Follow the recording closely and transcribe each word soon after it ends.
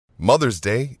Mother's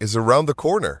Day is around the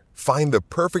corner. Find the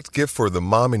perfect gift for the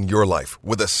mom in your life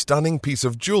with a stunning piece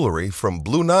of jewelry from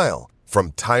Blue Nile.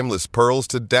 From timeless pearls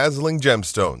to dazzling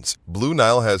gemstones, Blue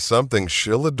Nile has something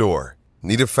she'll adore.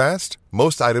 Need it fast?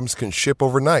 Most items can ship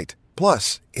overnight.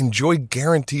 Plus, enjoy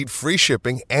guaranteed free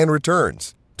shipping and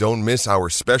returns. Don't miss our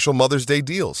special Mother's Day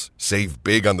deals. Save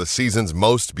big on the season's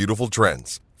most beautiful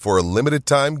trends. For a limited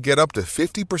time, get up to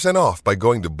 50% off by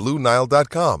going to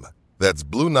BlueNile.com. That's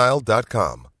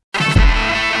BlueNile.com.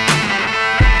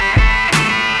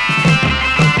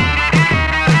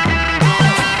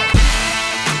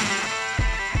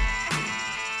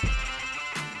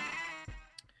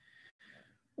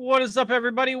 What is up,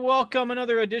 everybody? Welcome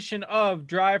another edition of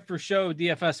Drive for Show,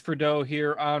 DFS for Dough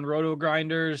here on Roto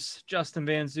Grinders. Justin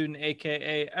Van Zuden,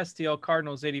 aka STL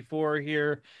Cardinals 84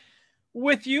 here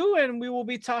with you, and we will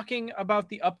be talking about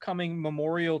the upcoming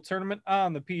Memorial Tournament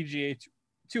on the PGA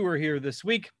Tour here this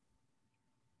week.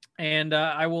 And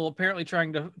I will apparently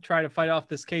try to fight off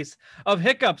this case of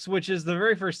hiccups, which is the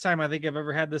very first time I think I've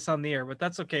ever had this on the air, but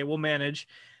that's okay. We'll manage.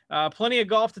 Plenty of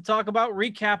golf to talk about.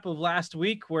 Recap of last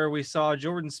week where we saw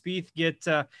Jordan Spieth get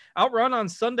outrun on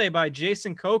Sunday by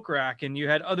Jason Kokrak, and you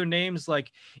had other names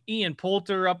like Ian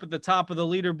Poulter up at the top of the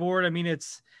leaderboard. I mean,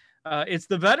 it's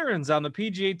the veterans on the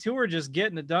PGA Tour just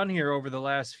getting it done here over the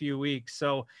last few weeks.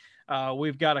 So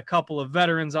we've got a couple of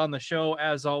veterans on the show,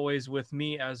 as always, with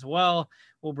me as well.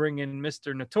 We'll bring in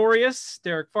Mr. Notorious,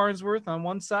 Derek Farnsworth on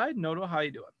one side. Noto, how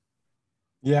you doing?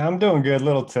 Yeah, I'm doing good. A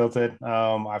little tilted.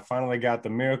 I finally got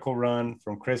the miracle run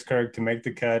from Chris Kirk to make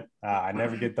the cut. I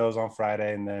never get those on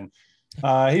Friday. And then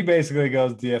he basically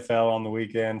goes DFL on the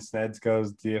weekend. Sneds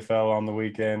goes DFL on the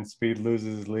weekend. Speed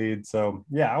loses his lead. So,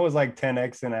 yeah, I was like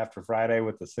 10X in after Friday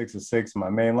with the 6 of 6 in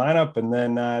my main lineup, and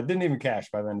then didn't even cash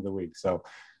by the end of the week. So,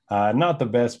 not the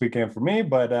best weekend for me,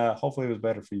 but hopefully it was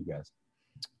better for you guys.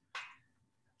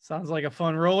 Sounds like a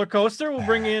fun roller coaster. We'll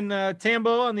bring in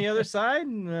Tambo on the other side.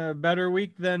 Better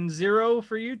week than zero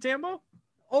for you, Tambo?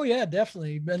 Oh yeah,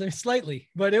 definitely. Better slightly,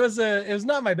 but it was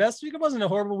not my best week. It wasn't a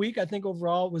horrible week. I think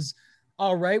overall it was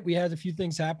all right. We had a few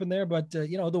things happen there, but the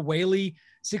Whaley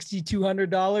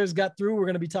 $6,200 got through. We're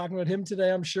going to be talking about him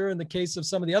today, I'm sure, in the case of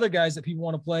some of the other guys that people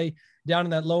want to play down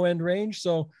in that low end range.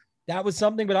 So that was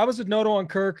something, but I was with Noto on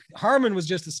Kirk. Harmon was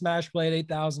just a smash play at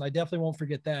 8,000. I definitely won't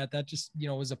forget that. That just,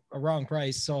 was a wrong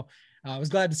price. So I was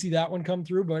glad to see that one come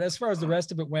through. But as far as the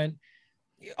rest of it went,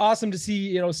 awesome to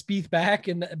see, Spieth back.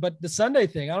 But the Sunday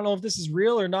thing, I don't know if this is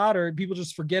real or not, or people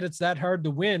just forget it's that hard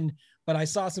to win. But I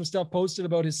saw some stuff posted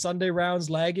about his Sunday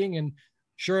rounds lagging. And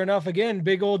sure enough, again,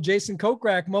 big old Jason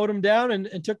Kokrak mowed him down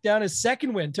and took down his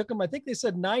second win. Took him, I think they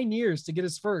said 9 years to get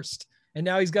his first. And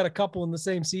now he's got a couple in the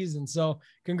same season. So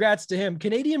congrats to him.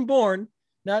 Canadian born,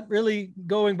 not really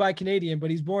going by Canadian, but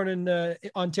he's born in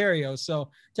Ontario. So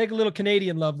take a little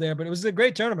Canadian love there, but it was a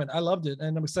great tournament. I loved it.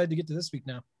 And I'm excited to get to this week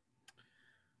now.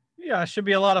 Yeah, it should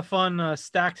be a lot of fun.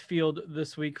 Stacked field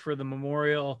this week for the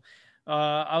Memorial.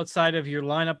 Outside of your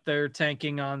lineup there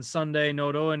tanking on Sunday,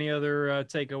 Noto, any other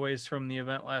takeaways from the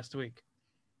event last week?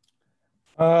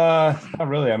 Not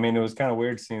really. I mean, it was kind of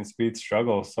weird seeing Speed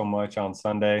struggle so much on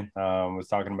Sunday. Was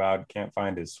talking about can't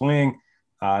find his swing.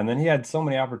 And then he had so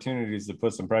many opportunities to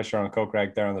put some pressure on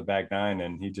Kokrak there on the back nine,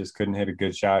 and he just couldn't hit a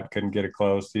good shot, couldn't get it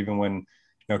close. Even when,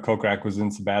 Kokrak was in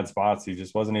some bad spots, he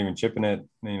just wasn't even chipping it,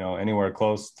 anywhere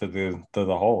close to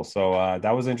the hole. So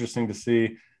that was interesting to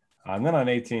see. And then on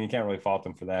 18, you can't really fault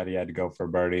him for that. He had to go for a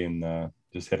birdie and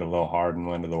just hit a little hard and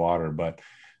went to the water. But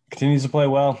continues to play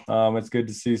well. It's good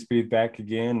to see Speed back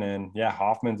again. And yeah,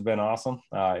 Hoffman's been awesome.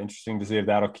 Interesting to see if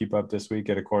that'll keep up this week.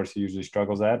 At a course he usually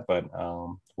struggles at, but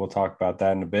we'll talk about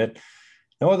that in a bit.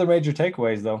 No other major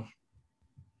takeaways though.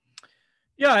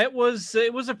 Yeah, it was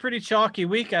a pretty chalky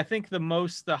week. I think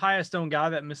the highest owned guy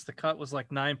that missed the cut was like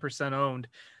 9% owned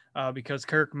because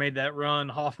Kirk made that run.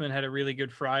 Hoffman had a really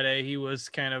good Friday. He was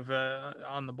kind of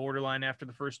on the borderline after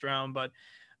the first round, but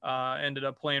ended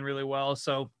up playing really well.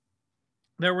 So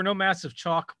there were no massive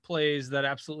chalk plays that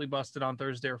absolutely busted on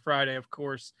Thursday or Friday. Of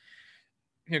course,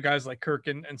 guys like Kirk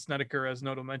and Snedeker, as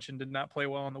Noto mentioned, did not play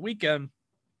well on the weekend.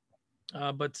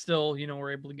 But still,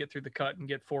 we're able to get through the cut and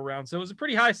get 4 rounds. So it was a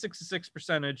pretty high 6-6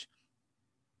 percentage,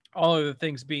 all other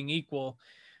things being equal,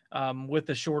 with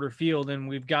the shorter field. And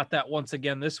we've got that once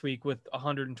again this week with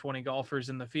 120 golfers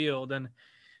in the field. And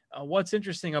what's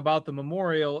interesting about the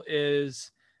Memorial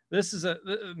is this is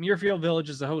Muirfield Village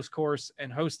is a host course and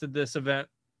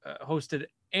hosted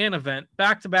an event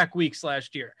back-to-back weeks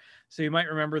last year. So you might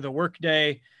remember the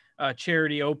Workday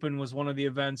Charity Open was one of the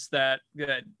events that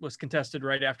was contested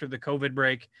right after the COVID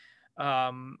break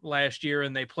last year,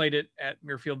 and they played it at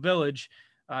Muirfield Village.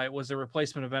 It was a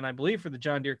replacement event, I believe, for the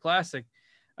John Deere Classic.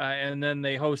 and then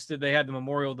they had the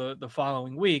Memorial the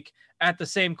following week at the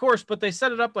same course, but they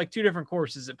set it up like two different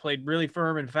courses. It played really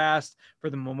firm and fast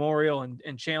for the Memorial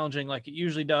and challenging like it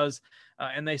usually does.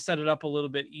 And they set it up a little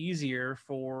bit easier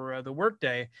for the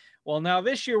workday. Well, now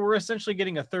this year we're essentially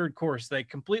getting a third course. They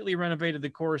completely renovated the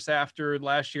course after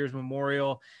last year's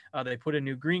Memorial. They put in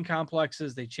new green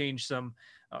complexes. They changed some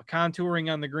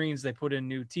contouring on the greens. They put in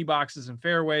new tee boxes and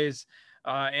fairways.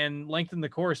 And lengthen the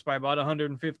course by about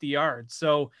 150 yards.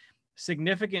 So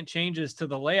significant changes to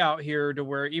the layout here to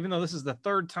where, even though this is the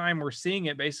third time we're seeing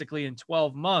it basically in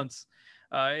 12 months,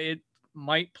 it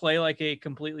might play like a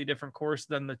completely different course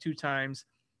than the two times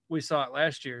we saw it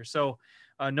last year. So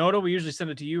Noto, we usually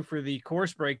send it to you for the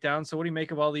course breakdown. So what do you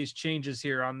make of all these changes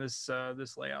here on this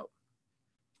layout?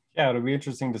 Yeah, it'll be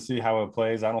interesting to see how it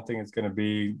plays. I don't think it's going to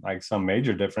be like some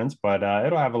major difference, but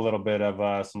it'll have a little bit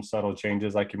of some subtle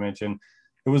changes, like you mentioned.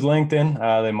 It was lengthened.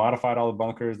 They modified all the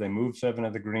bunkers. They moved 7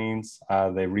 of the greens.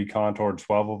 They recontoured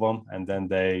 12 of them, and then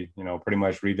they, pretty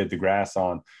much redid the grass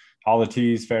on all the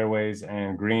tees, fairways,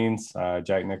 and greens.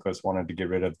 Jack Nicklaus wanted to get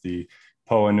rid of the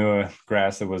Poanua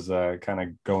grass that was kind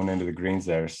of going into the greens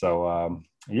there. So,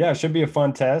 yeah, it should be a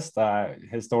fun test.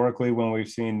 Historically, when we've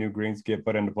seen new greens get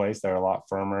put into place, they're a lot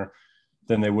firmer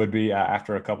than they would be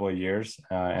after a couple of years.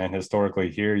 And historically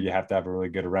here, you have to have a really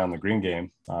good around the green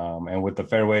game. And with the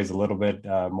fairways a little bit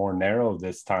more narrow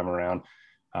this time around,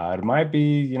 it might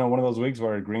be, one of those weeks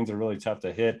where greens are really tough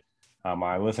to hit.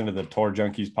 I listened to the Tour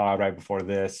Junkies pod right before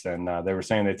this, and they were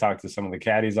saying they talked to some of the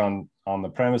caddies on the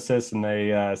premises, and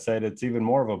they said it's even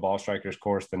more of a ball striker's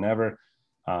course than ever.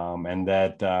 And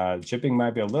that chipping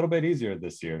might be a little bit easier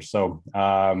this year. So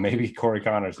maybe Corey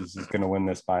Connors is just going to win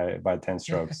this by 10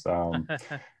 strokes. But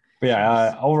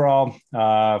yeah, overall,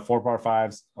 4 par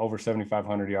 5s, over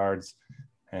 7,500 yards.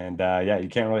 And yeah, you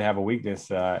can't really have a weakness.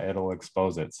 It'll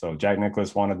expose it. So Jack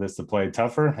Nicklaus wanted this to play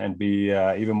tougher and be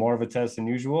even more of a test than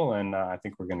usual. And I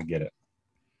think we're going to get it.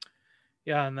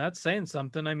 Yeah, and that's saying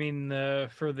something. I mean,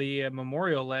 for the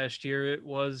Memorial last year, it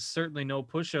was certainly no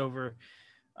pushover.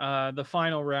 The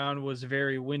final round was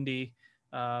very windy,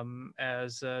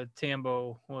 as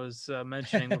Tambo was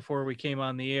mentioning before we came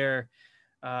on the air.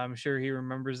 I'm sure he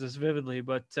remembers this vividly,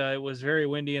 but it was very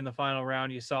windy in the final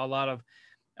round. You saw a lot of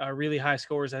really high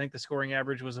scores. I think the scoring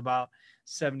average was about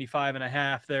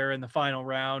 75.5 there in the final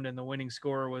round, and the winning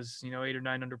score was 8 or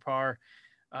 9 under par.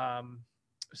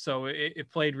 So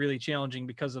it played really challenging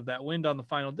because of that wind on the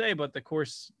final day, but the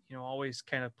course always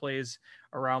kind of plays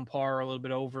around par, a little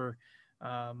bit over,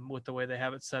 with the way they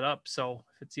have it set up. So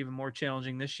if it's even more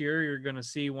challenging this year, you're going to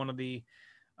see one of the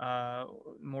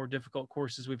more difficult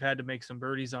courses we've had to make some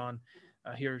birdies on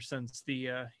here since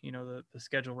the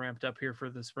schedule ramped up here for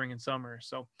the spring and summer.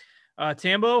 So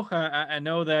Tambo, I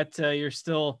know that you're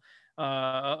still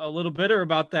a little bitter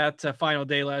about that final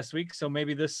day last week. So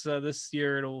maybe this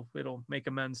year it'll make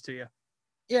amends to you.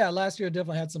 Yeah, last year I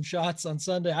definitely had some shots on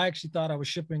Sunday. I actually thought I was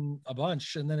shipping a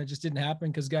bunch, and then it just didn't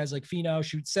happen because guys like Finau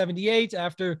shoot 78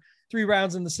 after 3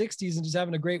 rounds in the 60s and just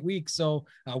having a great week. So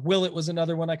Willett was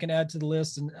another one I can add to the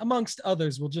list, and amongst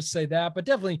others, we'll just say that. But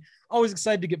definitely always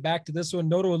excited to get back to this one.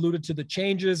 Noto alluded to the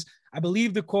changes. I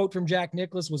believe the quote from Jack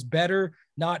Nicklaus was better,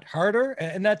 not harder.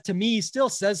 And that to me still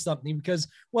says something because,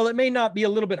 well, it may not be a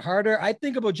little bit harder. I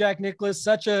think about Jack Nicklaus,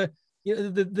 such a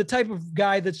the type of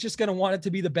guy that's just going to want it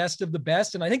to be the best of the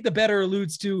best. And I think the better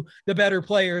alludes to the better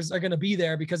players are going to be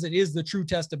there because it is the true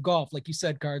test of golf, like you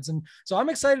said, Cards. And so I'm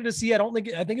excited to see. I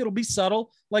think it'll be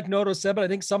subtle, like Noto said, but I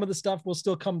think some of the stuff will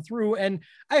still come through. And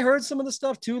I heard some of the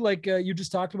stuff too, like you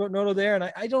just talked about Noto there.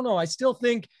 And I don't know. I still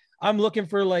think I'm looking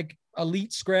for like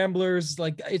elite scramblers.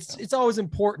 Like it's always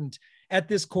important at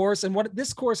this course. And what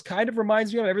this course kind of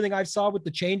reminds me of, everything I've saw with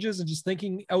the changes and just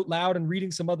thinking out loud and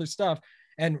reading some other stuff.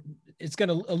 And it's going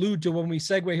to allude to when we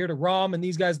segue here to Rahm and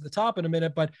these guys at the top in a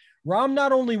minute, but Rahm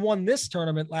not only won this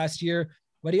tournament last year,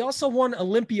 but he also won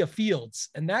Olympia Fields.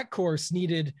 And that course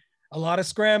needed a lot of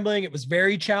scrambling. It was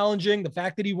very challenging. The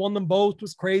fact that he won them both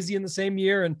was crazy in the same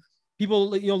year. And people,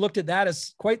 looked at that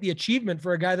as quite the achievement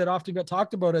for a guy that often got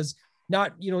talked about as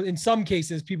not, in some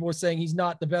cases, people were saying he's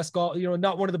not the best golf,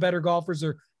 not one of the better golfers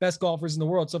or best golfers in the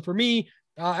world. So for me,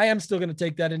 I am still going to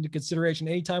take that into consideration.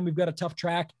 Anytime we've got a tough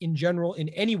track in general, in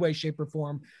any way, shape, or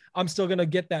form, I'm still going to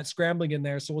get that scrambling in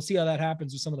there. So we'll see how that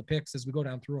happens with some of the picks as we go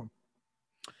down through them.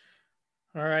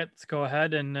 All right, let's go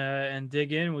ahead and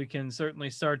dig in. We can certainly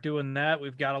start doing that.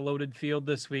 We've got a loaded field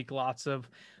this week. Lots of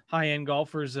high-end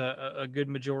golfers. A good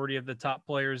majority of the top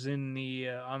players in the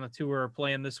on the tour are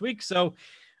playing this week. So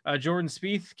Jordan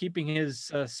Spieth keeping his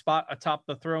spot atop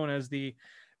the throne as the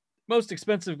most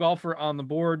expensive golfer on the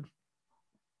board.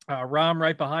 Rahm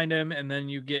right behind him. And then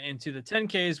you get into the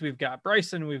 10Ks. We've got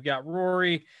Bryson, we've got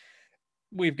Rory,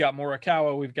 we've got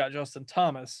Morikawa, we've got Justin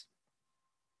Thomas.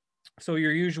 So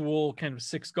your usual kind of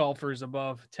 6 golfers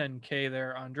above 10K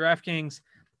there on DraftKings.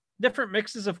 Different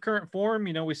mixes of current form.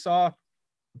 You know, we saw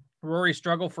Rory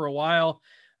struggle for a while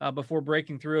before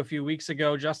breaking through a few weeks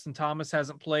ago. Justin Thomas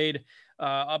hasn't played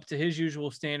up to his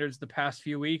usual standards the past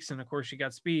few weeks. And of course, you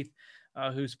got Spieth,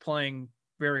 who's playing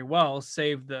very well,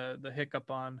 save the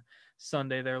hiccup on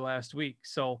Sunday there last week.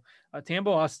 So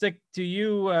Tambo, I'll stick to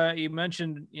you. You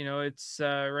mentioned, you know, it's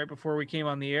right before we came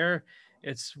on the air,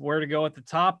 it's where to go at the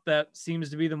top. That seems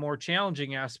to be the more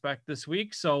challenging aspect this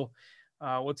week. So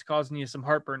what's causing you some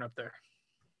heartburn up there?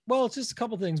 Well, it's just a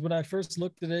couple things. When I first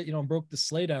looked at it, you know, broke the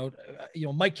slate out, you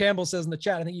know, Mike Campbell says in the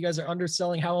chat, I think you guys are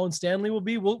underselling how Owen Stanley will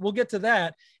be. We'll get to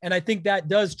that. And I think that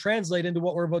does translate into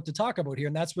what we're about to talk about here.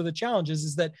 And that's where the challenge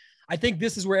is that I think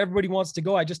this is where everybody wants to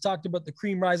go. I just talked about the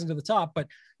cream rising to the top, but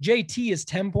JT is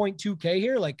 10.2K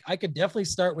here. Like I could definitely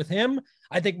start with him.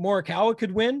 I think Morikawa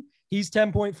could win. He's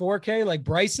 10.4K, like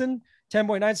Bryson,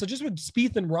 10.9. So just with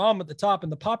Spieth and Rahm at the top,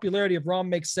 and the popularity of Rahm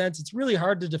makes sense. It's really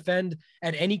hard to defend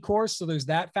at any course. So there's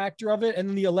that factor of it. And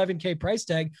then the 11K price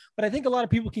tag. But I think a lot of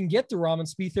people can get to Rahm and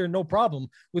Spieth there no problem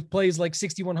with plays like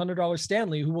 $6,100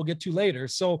 Stanley, who we'll get to later.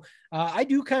 So I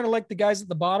do kind of like the guys at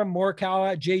the bottom,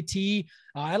 Morikawa, JT.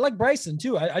 I like Bryson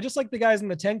too. I just like the guys in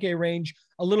the 10K range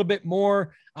a little bit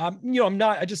more. You know,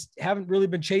 I just haven't really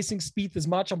been chasing Spieth as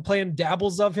much. I'm playing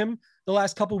dabbles of him the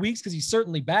last couple of weeks because he's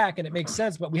certainly back and it makes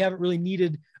sense, but we haven't really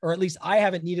needed, or at least I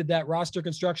haven't needed that roster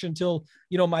construction until,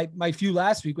 you know, my few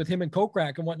last week with him and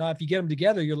Kokrak and whatnot. If you get them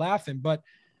together, you're laughing. But,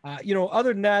 you know,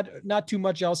 other than that, not too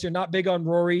much else here. Not big on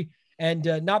Rory and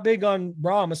not big on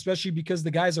Rahm, especially because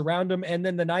the guys around him and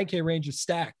then the 9K range is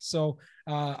stacked. So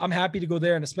I'm happy to go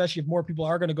there. And especially if more people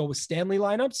are going to go with Stanley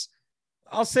lineups,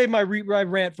 I'll save my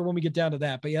rant for when we get down to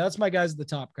that. But yeah, that's my guys at the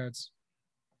top cards.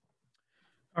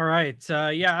 All right.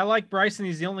 Yeah, I like Bryson.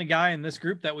 He's the only guy in this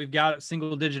group that we've got at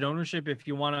single digit ownership. If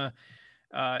you want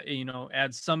to, you know,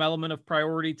 add some element of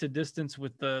priority to distance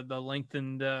with the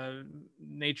lengthened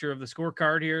nature of the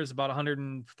scorecard here is about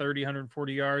 130,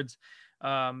 140 yards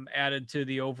added to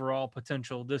the overall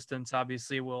potential distance.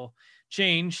 Obviously will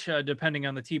change depending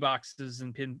on the tee boxes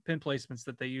and pin placements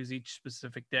that they use each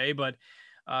specific day, but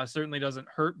certainly doesn't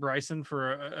hurt Bryson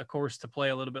for a course to play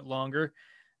a little bit longer.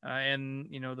 And,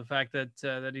 you know, the fact that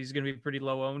that he's going to be pretty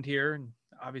low owned here. And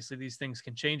obviously these things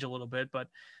can change a little bit, but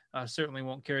certainly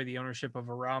won't carry the ownership of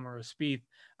a Rahm or a Spieth.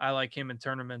 I like him in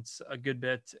tournaments a good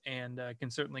bit and can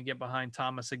certainly get behind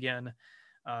Thomas again.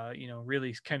 You know,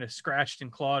 really kind of scratched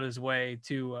and clawed his way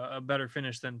to a better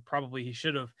finish than probably he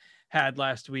should have had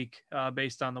last week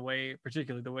based on the way,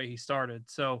 particularly the way he started.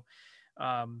 So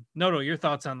Noto, your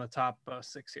thoughts on the top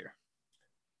 6 here?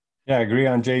 Yeah, I agree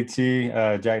on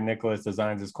JT. Jack Nicklaus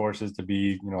designs his courses to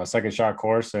be, you know, a second shot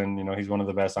course. And, you know, he's one of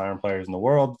the best iron players in the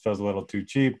world. Feels a little too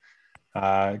cheap.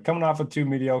 Coming off of 2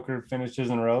 mediocre finishes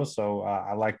in a row. So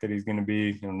I like that he's going to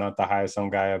be, you know, not the highest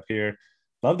owned guy up here.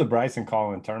 Love the Bryson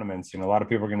call in tournaments. You know, a lot of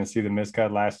people are going to see the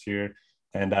miscut last year.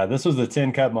 And this was the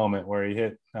 10 cut moment where he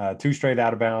hit 2 straight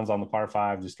out of bounds on the par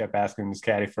 5, just kept asking his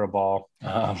caddy for a ball.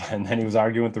 And then he was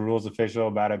arguing with the rules official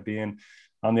about it being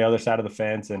on the other side of the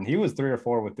fence. And he was 3 or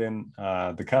 4 within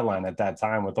the cut line at that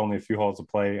time with only a few holes to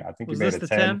play. I think was he made this a the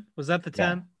 10. Was that the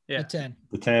 10? Yeah. The 10.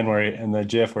 The 10 where in the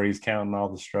GIF where he's counting all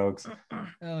the strokes.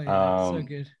 Oh, yeah. So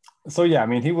good. So, yeah, I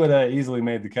mean, he would have easily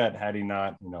made the cut had he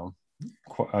not, you know,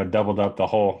 doubled up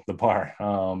the par.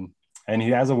 And he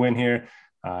has a win here.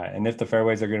 And if the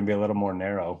fairways are going to be a little more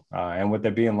narrow and with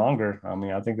it being longer, I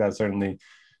mean, I think that certainly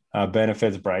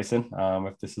benefits Bryson.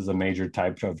 If this is a major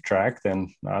type of track,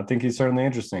 then I think he's certainly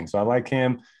interesting. So I like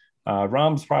him.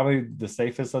 Rahm's probably the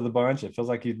safest of the bunch. It feels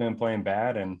like he's been playing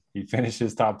bad and he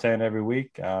finishes top 10 every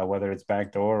week, whether it's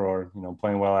backdoor or, you know,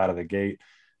 playing well out of the gate.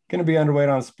 Going to be underweight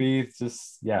on Spieth.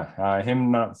 Just, yeah,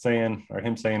 him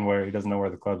saying where he doesn't know where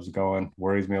the club's going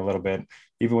worries me a little bit.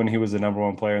 Even when he was the number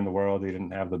 1 player in the world, he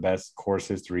didn't have the best course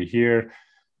history here.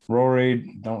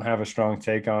 Rory, don't have a strong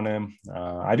take on him.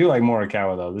 I do like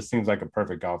Morikawa, though. This seems like a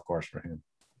perfect golf course for him.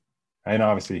 And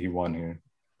obviously he won here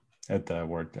at the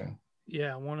workday.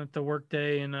 Yeah, won at the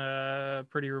workday in a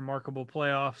pretty remarkable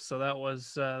playoff. So that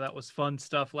was fun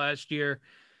stuff last year.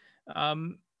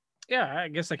 Yeah, I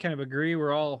guess I kind of agree.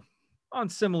 We're all on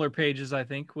similar pages, I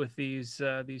think, with these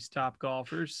top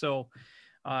golfers. So,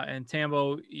 and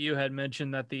Tambo, you had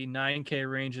mentioned that the 9K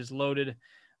range is loaded.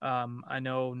 I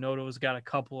know Noto's got a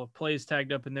couple of plays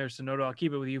tagged up in there. So Noto, I'll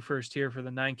keep it with you first here for the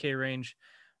 9K range.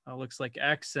 Looks like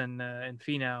X and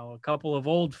Finau, a couple of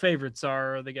old favorites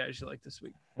are the guys you like this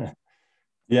week.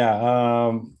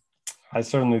 Yeah. I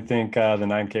certainly think the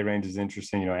 9K range is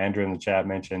interesting. Andrew in the chat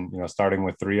mentioned, starting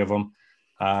with 3 of them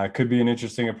could be an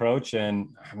interesting approach. And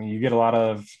I mean, you get a lot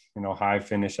of, high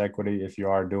finish equity if you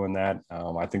are doing that.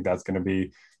 I think that's going to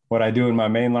be what I do in my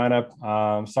main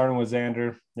lineup. Starting with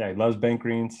Xander. Yeah, he loves bent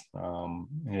greens.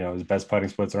 His best putting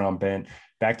splits are on bent.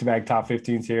 Back-to-back top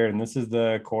 15s here. And this is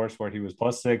the course where he was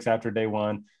 +6 after day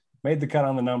 1. Made the cut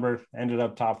on the number, ended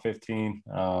up top 15.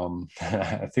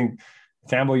 I think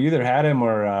Tambo, you either had him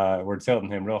or were tilting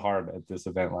him real hard at this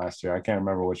event last year. I can't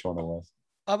remember which one it was.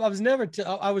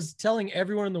 I was telling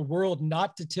everyone in the world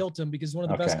not to tilt him because he's one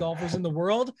of the best golfers in the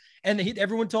world. And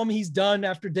everyone told me he's done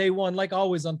after day 1, like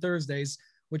always on Thursdays,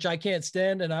 which I can't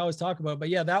stand. And I always talk about, but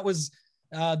yeah, that was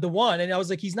the one. And I was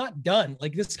like, he's not done.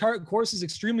 Like this course is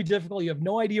extremely difficult. You have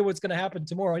no idea what's going to happen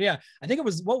tomorrow. And yeah, I think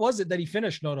what was it that he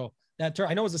finished, Noto? That turn,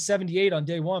 I know it was a 78 on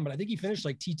day 1, but I think he finished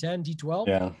like T10, T12.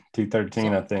 Yeah,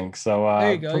 T13, I think. So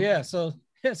there you go. Yeah. So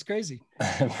yeah, it's crazy.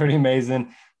 Pretty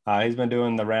amazing. He's been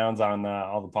doing the rounds on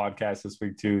all the podcasts this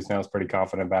week too. So now he's pretty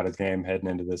confident about his game heading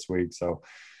into this week. So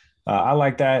I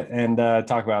like that. And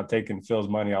talk about taking Phil's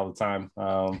money all the time,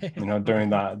 during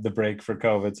the break for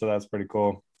COVID. So that's pretty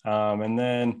cool. And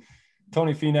then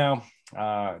Tony Finau,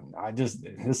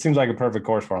 this seems like a perfect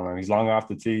course for him. He's long off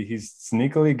the tee. He's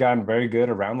sneakily gotten very good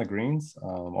around the greens.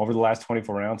 Over the last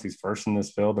 24 rounds, he's first in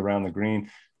this field around the green.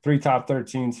 3 top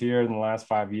 13s here in the last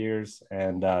 5 years.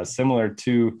 And similar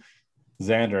to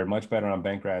Xander, much better on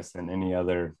bent grass than any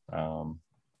other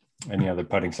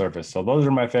putting surface. So those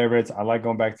are my favorites. I like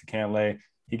going back to Cantlay.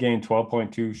 He gained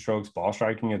 12.2 strokes ball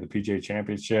striking at the PGA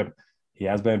Championship. He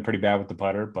has been pretty bad with the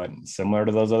putter, but similar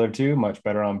to those other 2, much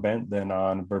better on bent than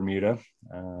on Bermuda.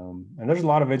 And there's a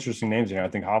lot of interesting names. I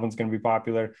think Hovland's going to be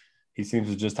popular. He seems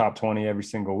to just top 20 every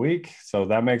single week. So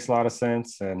that makes a lot of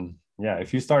sense. And yeah,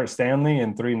 if you start Stanley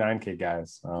and 3 9K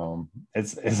guys,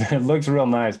 it looks real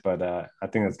nice, but I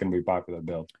think that's going to be a popular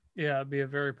build. Yeah, it'd be a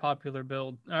very popular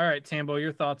build. All right, Tambo,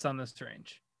 your thoughts on this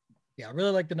range? Yeah, I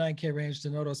really like the 9K range. To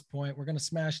Noto's point, we're going to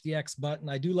smash the X button.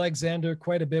 I do like Xander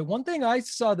quite a bit. One thing I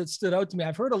saw that stood out to me,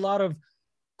 I've heard a lot of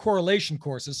correlation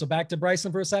courses. So back to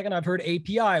Bryson for a second, I've heard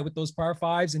API with those par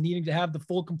 5s and needing to have the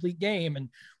full complete game. And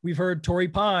we've heard Torrey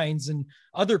Pines and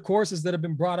other courses that have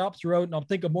been brought up throughout. And I'll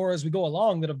think of more as we go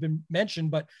along that have been mentioned,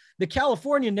 but the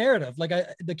California narrative,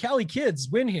 the Cali kids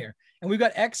win here. And we've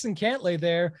got X and Cantlay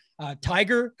there.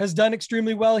 Tiger has done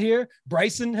extremely well here.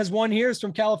 Bryson has won here. He's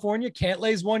from California.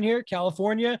 Cantlay's won here,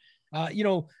 California.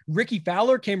 Ricky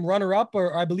Fowler came runner up,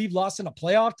 or I believe lost in a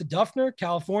playoff to Duffner,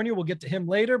 California. We'll get to him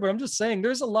later, but I'm just saying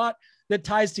there's a lot that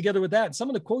ties together with that. And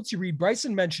some of the quotes you read,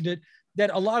 Bryson mentioned it, that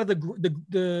a lot of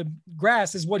the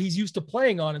grass is what he's used to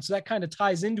playing on. And so that kind of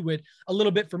ties into it a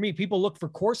little bit for me. People look for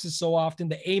courses so often,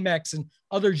 the Amex and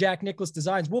other Jack Nicklaus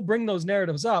designs. We'll bring those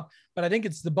narratives up, but I think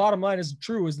it's the bottom line is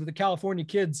true, is that the California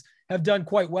kids have done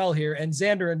quite well here, and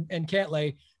Xander and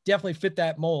Cantlay definitely fit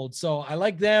that mold. So I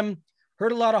like them.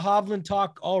 Heard a lot of Hovland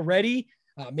talk already.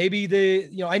 Maybe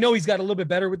I know he's got a little bit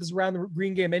better with his around the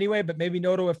green game anyway, but maybe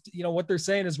Noto, if what they're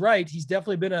saying is right, he's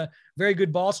definitely been a very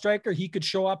good ball striker. He could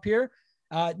show up here.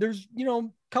 There's, a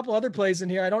couple other plays in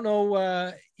here. I don't know,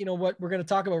 what we're going to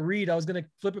talk about Reed. I was going to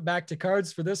flip it back to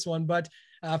cards for this one, but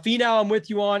Finau, I'm with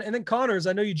you on. And then Connors,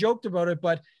 I know you joked about it,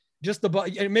 but just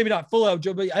maybe not full out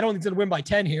joke, but I don't think he's going to win by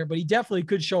 10 here, but he definitely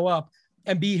could show up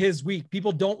and be his week.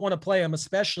 People don't want to play him,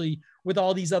 especially with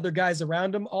all these other guys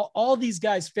around him. All these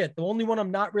guys fit. The only one I'm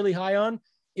not really high on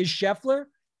is Scheffler.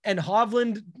 And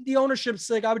Hovland, the ownership's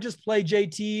like, I would just play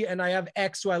JT, and I have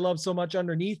X who I love so much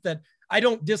underneath that I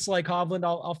don't dislike Hovland.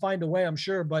 I'll find a way, I'm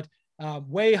sure, but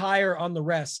way higher on the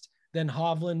rest than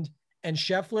Hovland and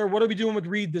Scheffler. What are we doing with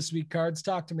Reed this week, Cards?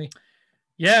 Talk to me.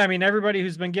 Yeah, I mean, everybody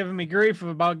who's been giving me grief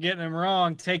about getting him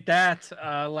wrong, take that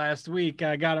last week.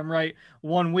 I got him right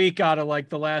 1 week out of like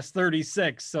the last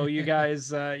 36. So you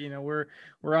guys, we're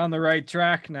on the right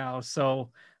track now.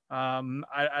 So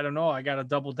I don't know. I got to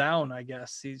double down, I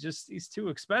guess. He's too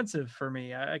expensive for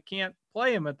me. I can't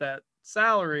play him at that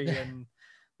salary, and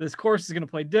this course is going to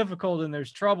play difficult, and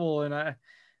there's trouble. And I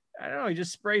don't know. He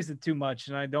just sprays it too much,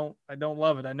 and I don't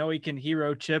love it. I know he can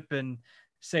hero chip and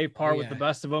save par with the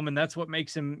best of them, and that's what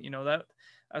makes him,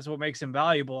 that's what makes him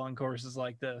valuable on courses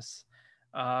like this.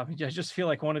 I just feel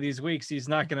like one of these weeks he's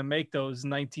not going to make those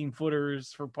 19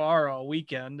 footers for par all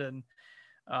weekend, and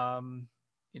I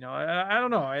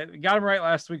don't know. I got him right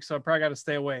last week, so I probably got to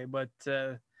stay away. But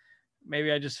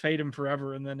maybe I just fade him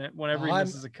forever, and then whenever he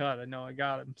misses a cut, I know I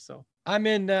got him. So I'm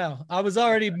in now. I was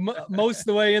already most of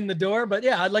the way in the door, but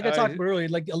yeah, like I talked about earlier,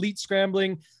 like elite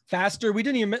scrambling, faster. We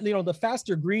didn't even, the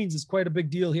faster greens is quite a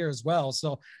big deal here as well.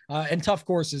 So, and tough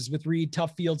courses with Reed,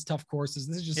 tough fields, tough courses.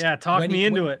 This is just talk me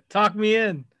into it. Talk me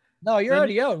in. No, you're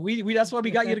already out. We that's why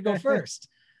we got you to go first.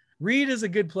 Reed is a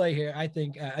good play here. I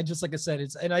think I just, like I said,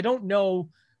 and I don't know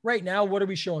right now, what are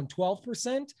we showing?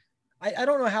 12%. I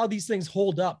don't know how these things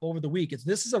hold up over the week.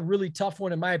 This is a really tough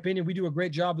one. In my opinion, we do a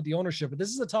great job with the ownership, but this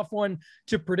is a tough one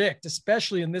to predict,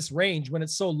 especially in this range when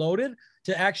it's so loaded,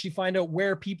 to actually find out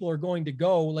where people are going to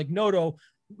go. Like Noto,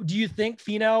 do you think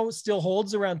Finau still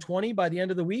holds around 20 by the end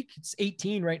of the week? It's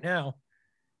 18 right now.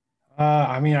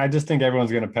 I mean, I just think everyone's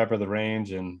going to pepper the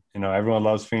range, and everyone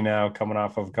loves Finau coming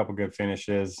off of a couple good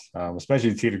finishes,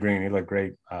 especially Tee to Green. He looked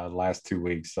great last 2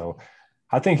 weeks, so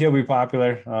I think he'll be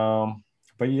popular.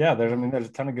 But yeah, there's a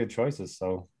ton of good choices.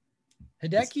 So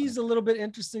Hideki's a little bit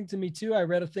interesting to me too. I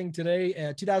read a thing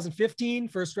today. 2015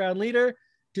 first round leader,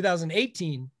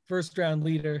 2018 first round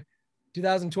leader,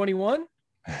 2021.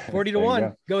 40 to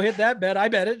 1. Go hit that bet. I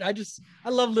bet it. I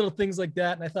love little things like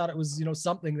that. And I thought it was,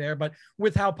 something there, but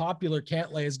with how popular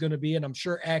Cantlay is going to be, and I'm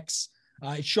sure X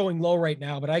is showing low right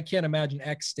now, but I can't imagine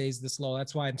X stays this low.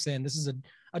 That's why I'm saying this is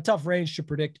a tough range to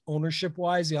predict ownership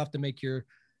wise. You have to make your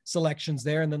selections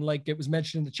there. And then, like it was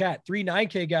mentioned in the chat, 3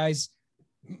 9K guys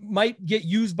might get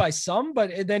used by some,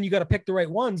 but then you got to pick the right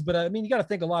ones. But I mean, you got to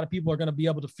think a lot of people are going to be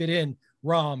able to fit in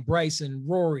Rahm, Bryson,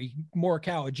 Rory,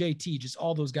 Morikawa, JT, just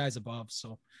all those guys above.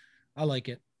 So I like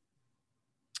it.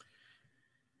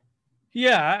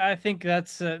 Yeah, I think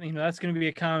that's that's going to be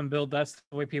a common build. That's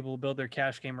the way people build their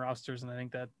cash game rosters, and I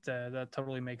think that that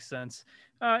totally makes sense.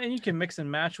 And you can mix and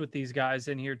match with these guys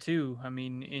in here too. I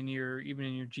mean, even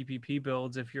in your GPP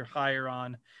builds, if you're higher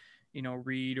on,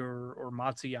 Reed or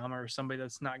Matsuyama or somebody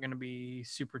that's not going to be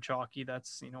super chalky,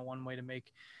 that's one way to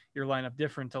make your lineup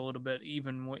different a little bit,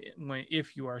 even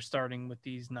if you are starting with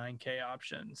these 9K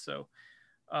options. So,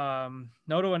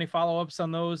 Noto, any follow-ups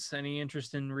on those? Any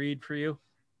interest in Reed for you?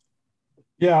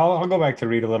 Yeah, I'll go back to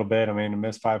Reed a little bit. I mean, a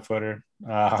missed 5-footer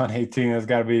on 18 has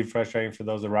got to be frustrating for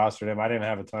those that rostered him. I didn't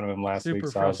have a ton of him last week,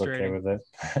 so I was okay with it.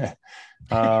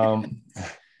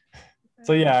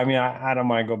 So yeah, I mean, I don't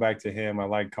mind go back to him. I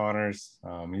like Connors.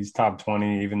 He's top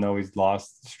 20, even though he's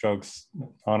lost strokes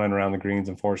on and around the greens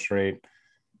in 4 straight.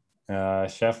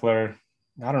 Scheffler,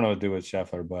 I don't know what to do with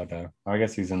Scheffler, but I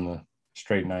guess he's in the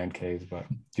straight 9Ks. But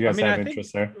do you guys have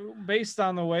interest there? Based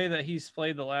on the way that he's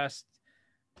played the last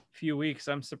few weeks,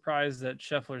 I'm surprised that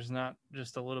Scheffler's not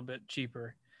just a little bit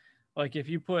cheaper. Like if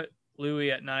you put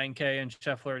Louis at 9K and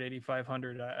Scheffler at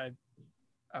 8,500,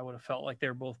 I would have felt like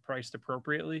they're both priced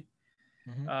appropriately.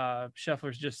 Mm-hmm.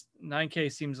 Scheffler's just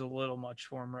 9K seems a little much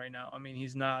for him right now. I mean,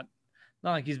 he's not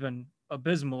like he's been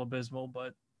abysmal,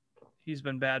 but he's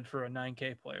been bad for a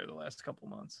 9K player the last couple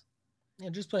months. Yeah,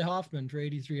 just play Hoffman for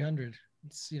 8,300.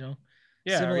 It's similar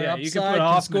upside, you can put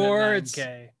Hoffman score. At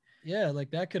 9K.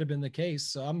 Like that could have been the case.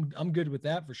 So I'm good with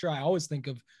that for sure. I always think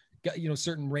of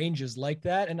certain ranges like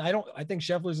that, and I think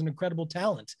Scheffler's an incredible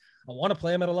talent. I want to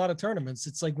play him at a lot of tournaments.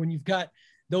 It's like when you've got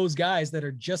those guys that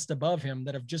are just above him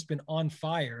that have just been on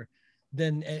fire,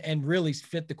 then and really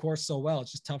fit the course so well.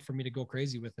 It's just tough for me to go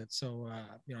crazy with it. So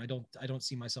I don't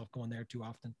see myself going there too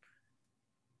often.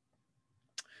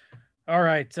 All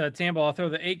right, Tambo, I'll throw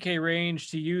the 8K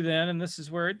range to you then, and this is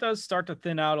where it does start to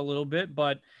thin out a little bit,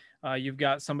 but you've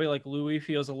got somebody like Louis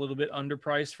feels a little bit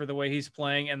underpriced for the way he's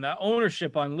playing, and the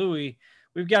ownership on Louis,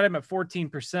 we've got him at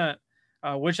 14%,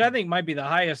 which I think might be the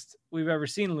highest we've ever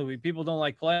seen Louis. People don't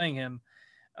like playing him.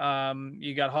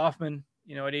 You got Hoffman,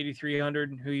 at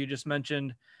 8,300, who you just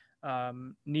mentioned.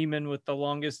 Neiman with the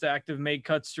longest active made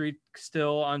cut streak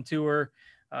still on tour.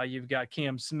 You've got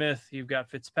Cam Smith, you've got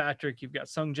Fitzpatrick, you've got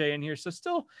Sung Jae in here. So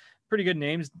still pretty good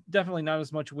names. Definitely not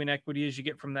as much win equity as you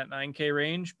get from that 9K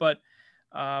range, but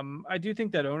I do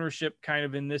think that ownership kind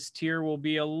of in this tier will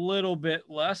be a little bit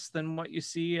less than what you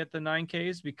see at the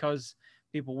 9Ks because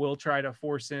people will try to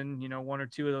force in, 1 or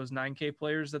 2 of those 9K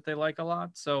players that they like a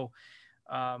lot. So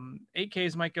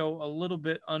 8Ks might go a little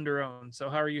bit under owned. So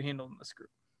how are you handling this group?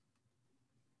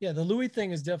 Yeah, the Louis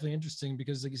thing is definitely interesting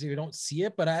because, like you say, we don't see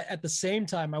it. But at the same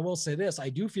time, I will say this. I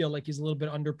do feel like he's a little bit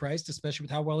underpriced, especially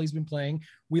with how well he's been playing.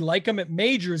 We like him at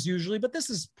majors usually, but this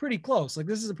is pretty close. Like,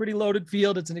 this is a pretty loaded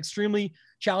field. It's an extremely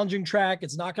challenging track.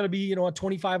 It's not going to be, a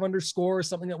 25 under score or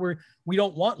something that we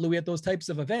don't want Louis at those types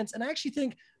of events. And I actually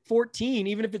think 14,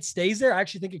 even if it stays there, I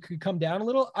actually think it could come down a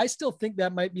little. I still think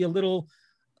that might be a little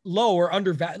low or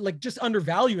just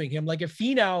undervaluing him. Like if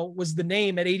Finau was the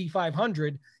name at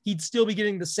 8,500, he'd still be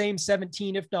getting the same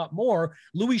 17, if not more.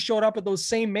 Louis showed up at those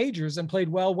same majors and played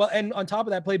well. And on top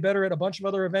of that, played better at a bunch of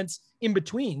other events in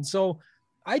between. So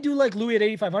I do like Louis at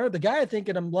 8,500. The guy I think,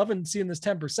 and I'm loving seeing this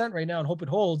 10% right now and hope it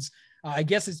holds. I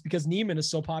guess it's because Neiman is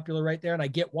so popular right there. And I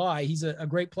get why. He's a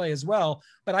great play as well.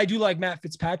 But I do like Matt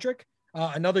Fitzpatrick.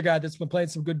 Another guy that's been playing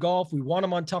some good golf. We want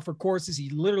him on tougher courses. He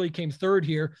literally came third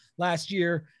here last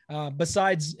year,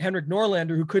 besides Henrik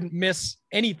Norlander, who couldn't miss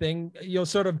anything.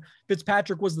 Sort of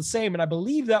Fitzpatrick was the same. And I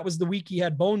believe that was the week he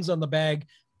had Bones on the bag,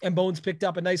 and Bones picked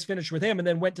up a nice finish with him and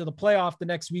then went to the playoff the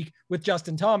next week with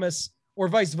Justin Thomas, or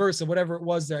vice versa, whatever it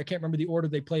was there. I can't remember the order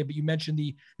they played, but you mentioned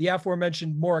the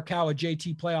aforementioned Morikawa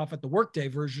JT playoff at the Workday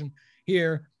version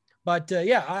here. But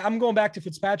I'm going back to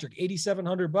Fitzpatrick,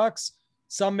 $8,700.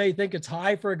 Some may think it's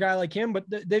high for a guy like him, but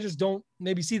they just don't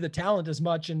maybe see the talent as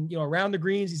much. And, around the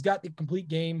greens, he's got the complete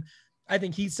game. I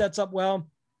think he sets up well.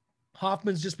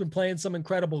 Hoffman's just been playing some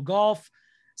incredible golf.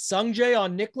 Sungjae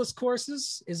on Nicklaus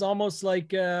courses is almost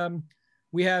like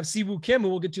we have Siwoo Kim, who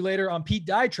we'll get to later, on Pete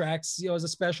Dye tracks, as a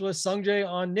specialist. Sungjae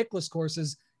on Nicklaus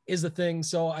courses is the thing.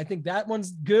 So I think that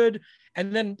one's good.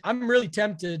 And then I'm really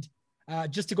tempted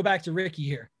just to go back to Ricky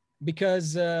here.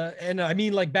 Because, and I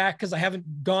mean like back, because I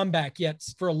haven't gone back yet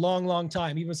for a long, long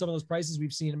time. Even some of those prices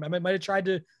we've seen him. I might have tried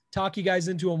to talk you guys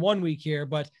into him 1 week here,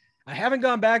 but I haven't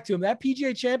gone back to him. That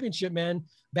PGA Championship, man,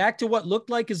 back to what looked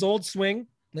like his old swing.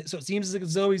 So it seems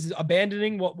as though he's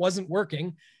abandoning what wasn't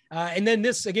working. And then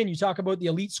this, again, you talk about the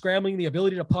elite scrambling, the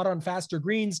ability to putt on faster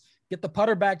greens, get the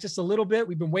putter back just a little bit.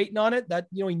 We've been waiting on it. That,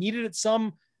 he needed it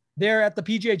some there at the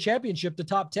PGA Championship, the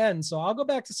top 10. So I'll go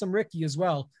back to some Ricky as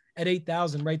well at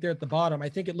 8,000 right there at the bottom. I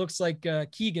think it looks like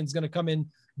Keegan's going to come in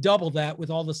double that with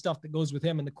all the stuff that goes with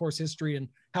him and the course history and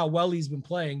how well he's been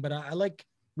playing. But I like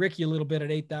Ricky a little bit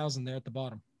at 8,000 there at the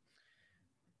bottom.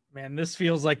 Man, this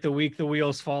feels like the week the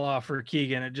wheels fall off for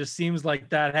Keegan. It just seems like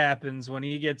that happens when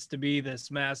he gets to be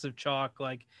this massive chalk.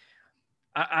 Like,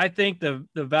 I think the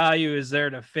value is there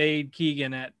to fade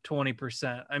Keegan at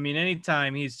 20%. I mean,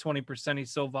 anytime he's 20%,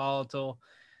 he's so volatile.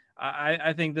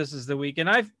 I think this is the week. And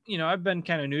I've been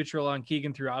kind of neutral on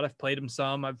Keegan throughout. I've played him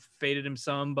some, I've faded him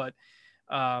some, but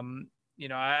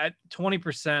at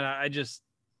 20%,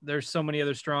 there's so many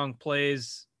other strong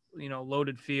plays,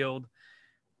 loaded field.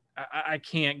 I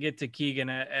can't get to Keegan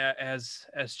as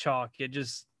chalk. It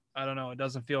just, I don't know. It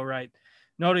doesn't feel right.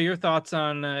 Noda, your thoughts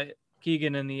on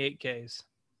Keegan and the 8Ks?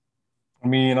 I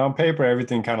mean, on paper,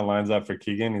 everything kind of lines up for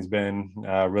Keegan. He's been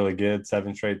really good,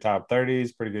 7 straight top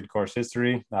 30s, pretty good course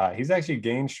history. He's actually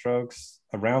gained strokes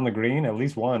around the green, at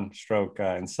least 1 stroke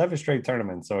in 7 straight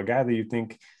tournaments. So a guy that you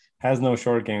think has no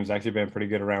short game has actually been pretty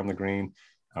good around the green.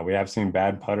 We have seen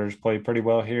bad putters play pretty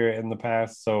well here in the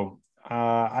past. So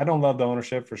I don't love the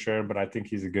ownership for sure, but I think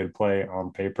he's a good play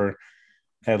on paper.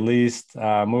 At least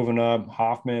moving up,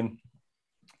 Hoffman.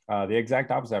 The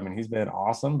exact opposite. I mean, he's been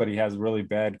awesome, but he has really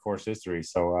bad course history.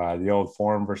 So the old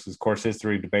form versus course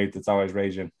history debate that's always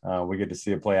raging, we get to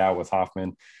see it play out with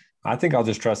Hoffman. I think I'll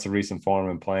just trust the recent form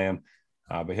and play him,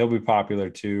 but he'll be popular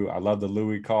too. I love the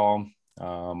Louis call.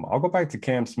 I'll go back to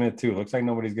Cam Smith too. Looks like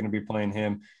nobody's going to be playing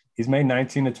him. He's made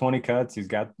 19 to 20 cuts. He's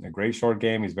got a great short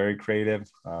game. He's very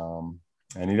creative, and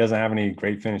he doesn't have any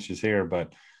great finishes here,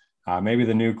 but maybe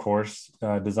the new course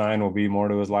design will be more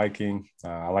to his liking.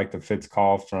 I like the Fitz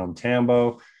call from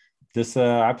Tambo.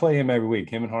 I play him every week,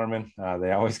 him and Harmon.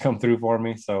 They always come through for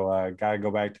me, so got to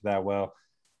go back to that well.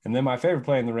 And then my favorite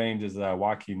play in the range is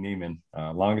Joaquin Niemann,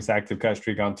 longest active cut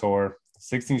streak on tour,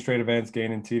 16 straight events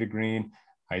gaining tee to green.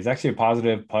 He's actually a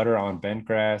positive putter on bent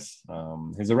grass.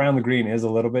 His around the green is a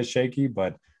little bit shaky,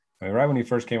 but I mean, right when he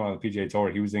first came on the PGA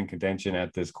Tour, he was in contention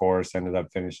at this course, ended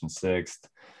up finishing 6th.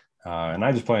 And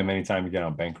I just play him anytime you get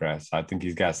on bent grass. I think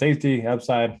he's got safety,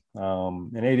 upside,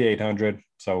 and 8,800.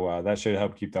 So that should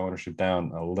help keep the ownership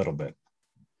down a little bit.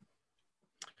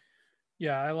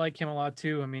 Yeah, I like him a lot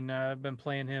too. I mean, I've been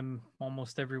playing him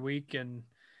almost every week. And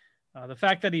the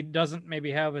fact that he doesn't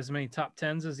maybe have as many top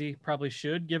 10s as he probably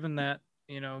should, given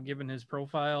his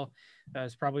profile,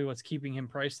 is probably what's keeping him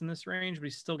priced in this range. But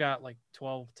he's still got like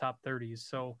 12 top 30s.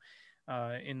 So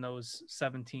in those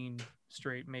 17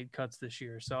 straight made cuts this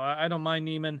year. So I don't mind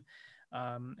Niemann.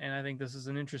 And I think this is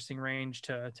an interesting range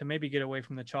to maybe get away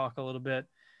from the chalk a little bit.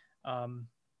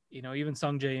 Even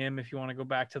Sungjae Im, if you want to go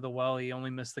back to the well, he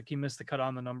missed the cut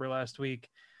on the number last week.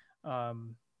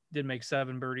 Did make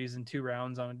 7 birdies in 2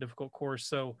 rounds on a difficult course.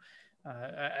 So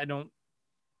I don't,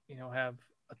 have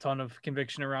a ton of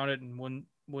conviction around it, and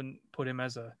wouldn't put him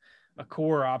as a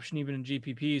core option, even in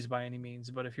GPPs by any means.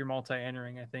 But if you're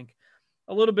multi-entering, I think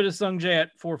a little bit of Sungjae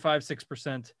at 4, 5,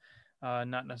 6%,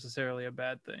 not necessarily a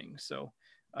bad thing. So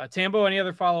Tambo, any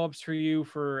other follow-ups for you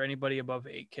for anybody above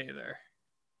 8K there?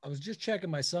 I was just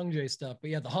checking my Sungjae stuff, but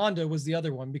yeah, the Honda was the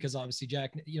other one because obviously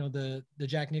Jack, the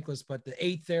Jack Nicklaus, but the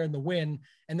 8th there in the win,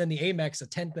 and then the Amex, a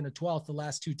 10th and a 12th the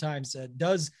last 2 times,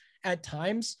 does at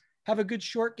times have a good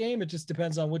short game. It just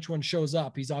depends on which one shows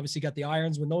up. He's obviously got the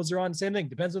irons when those are on. Same thing.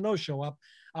 Depends when those show up.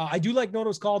 I do like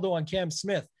Noto's call though on Cam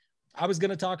Smith. I was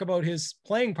going to talk about his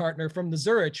playing partner from the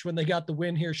Zurich when they got the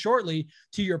win here shortly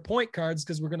to your point cards,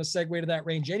 because we're going to segue to that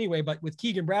range anyway. But with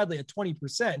Keegan Bradley at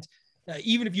 20%,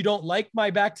 even if you don't like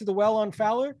my back to the well on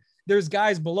Fowler, there's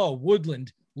guys below: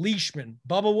 Woodland, Leishman,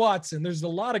 Bubba Watson. There's a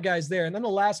lot of guys there. And then the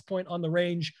last point on the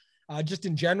range, just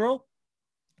in general,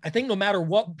 I think no matter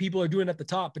what people are doing at the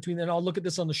top between then, I'll look at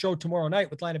this on the show tomorrow night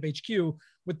with Lineup HQ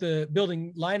with the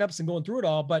building lineups and going through it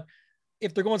all. But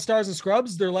if they're going stars and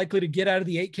scrubs, they're likely to get out of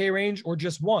the 8K range or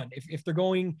just one. If they're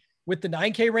going with the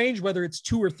 9K range, whether it's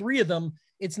 2 or 3 of them,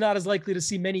 it's not as likely to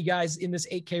see many guys in this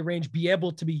 8K range be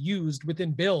able to be used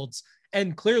within builds.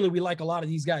 And clearly we like a lot of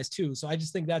these guys too. So I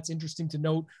just think that's interesting to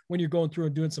note when you're going through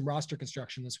and doing some roster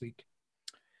construction this week.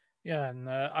 Yeah, and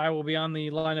I will be on the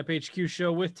Lineup HQ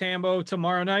show with Tambo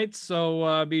tomorrow night,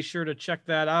 so be sure to check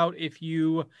that out if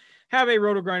you have a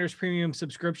Roto Grinders premium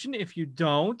subscription. If you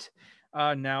don't,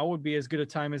 now would be as good a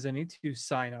time as any to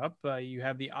sign up. You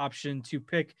have the option to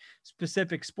pick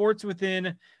specific sports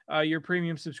within your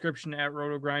premium subscription at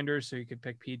Roto Grinders, so you could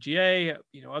pick PGA,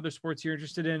 other sports you're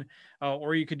interested in,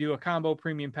 or you could do a combo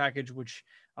premium package, which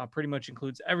pretty much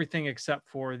includes everything except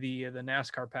for the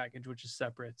NASCAR package, which is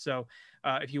separate. So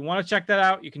if you want to check that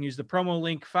out, you can use the promo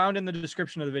link found in the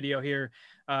description of the video here.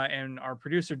 And our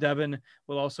producer, Devin,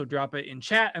 will also drop it in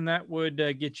chat, and that would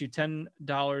get you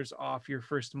 $10 off your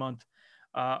first month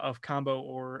of combo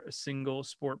or a single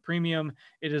sport premium.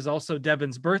 It is also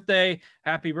Devin's birthday.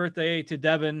 Happy birthday to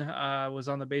Devin. Was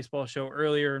on the baseball show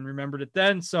earlier and remembered it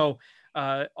then. So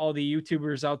all the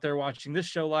YouTubers out there watching this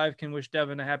show live can wish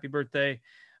Devin a happy birthday.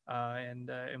 And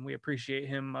we appreciate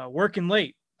him working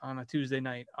late on a Tuesday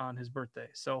night on his birthday.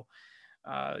 So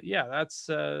that's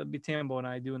be Tambo and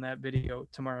I doing that video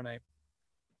tomorrow night.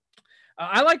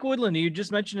 I like Woodland. You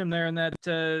just mentioned him there in that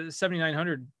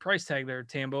 7,900 price tag there,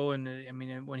 Tambo. And I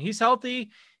mean, when he's healthy,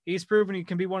 he's proven he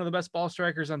can be one of the best ball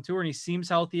strikers on tour, and he seems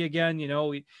healthy again.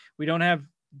 We don't have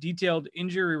detailed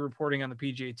injury reporting on the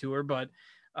PGA Tour, but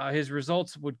his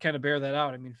results would kind of bear that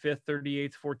out. I mean, 5th,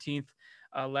 38th, 14th,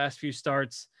 last few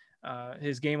starts.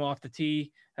 His game off the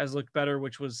tee has looked better,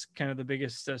 which was kind of the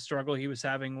biggest struggle he was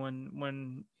having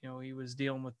when he was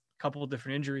dealing with a couple of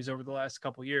different injuries over the last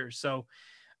couple of years. So,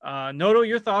 Noto,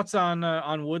 your thoughts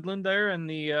on Woodland there and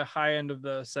the high end of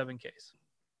the 7Ks?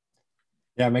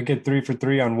 Yeah, make it 3 for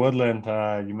 3 on Woodland.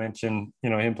 You mentioned,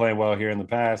 him playing well here in the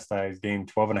past. He's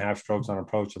gained 12.5 strokes on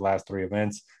approach the last 3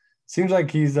 events. Seems like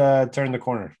he's turned the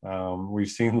corner. We've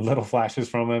seen little flashes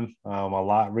from him a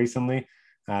lot recently.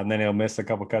 And then he'll miss a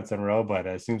couple cuts in a row, but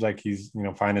it seems like he's,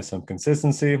 finding some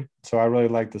consistency. So I really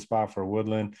like the spot for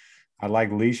Woodland. I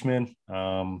like Leishman.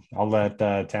 I'll let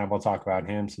Tambo talk about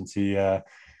him since he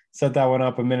set that one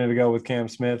up a minute ago with Cam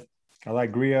Smith. I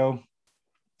like Griot.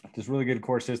 Just really good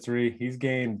course history. He's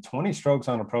gained 20 strokes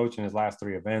on approach in his last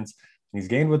 3 events. He's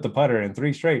gained with the putter in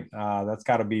 3 straight. That's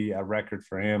got to be a record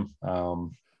for him.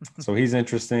 So he's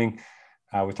interesting.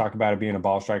 We talked about it being a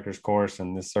ball striker's course,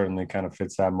 and this certainly kind of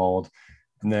fits that mold.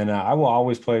 And then I will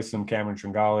always play some Cameron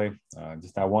Tringali.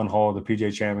 Just that one hole, the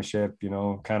PGA Championship,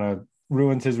 kind of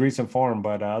ruins his recent form.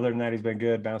 But other than that, he's been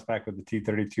good. Bounced back with the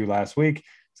T32 last week.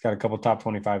 He's got a couple top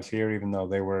 25s here, even though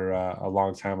they were a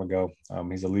long time ago.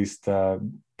 He's at least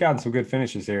gotten some good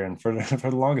finishes here. And for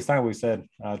the longest time, we said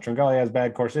Tringali has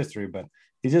bad course history, but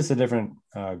he's just a different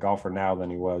golfer now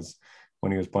than he was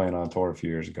when he was playing on tour a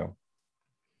few years ago.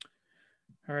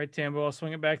 All right, Tambo, I'll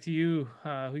swing it back to you.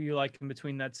 Who you like in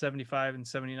between that $7,500 and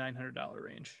 $7,900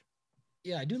 range?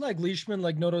 Yeah, I do like Leishman.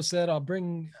 Like Noto said, I'll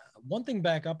bring one thing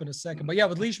back up in a second. But yeah,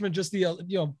 with Leishman, just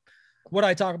the, what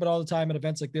I talk about all the time at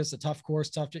events like this, a tough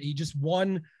course, he just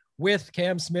won with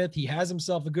Cam Smith. He has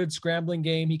himself a good scrambling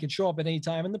game. He can show up at any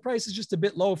time. And the price is just a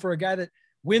bit low for a guy that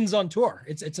wins on tour.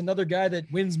 It's another guy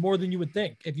that wins more than you would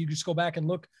think if you just go back and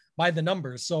look by the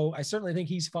numbers. So I certainly think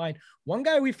he's fine. One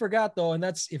guy we forgot though, and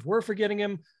that's, if we're forgetting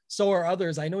him, so are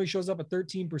others. I know he shows up at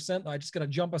 13%. I just got to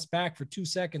jump us back for 2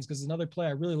 seconds because another play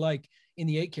I really like in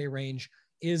the 8K range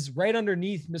is right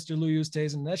underneath Mr. Louis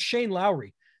Oosthuizen, and that's Shane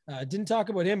Lowry. Didn't talk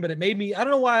about him, but it made me, I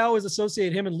don't know why I always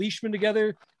associate him and Leishman together.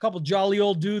 A couple jolly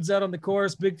old dudes out on the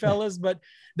course, big fellas, but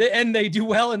they do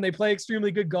well and they play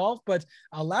extremely good golf. But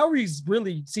Lowry's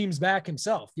really seems back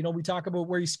himself. We talk about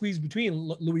where he squeezed between.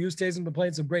 Louis Oosthuizen been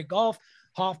playing some great golf.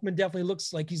 Hoffman definitely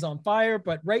looks like he's on fire,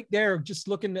 but right there, just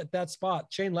looking at that spot,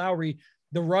 Shane Lowry,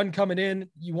 the run coming in,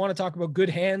 you want to talk about good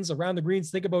hands around the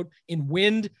greens. Think about in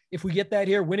wind. If we get that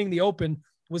here, winning the Open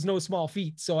was no small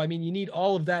feat. So, I mean, you need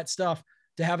all of that stuff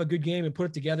to have a good game and put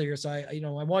it together here. So I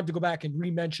wanted to go back and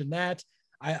re-mention that.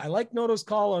 I like Noto's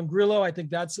call on Grillo. I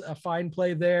think that's a fine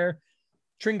play there.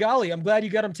 Tringali, I'm glad you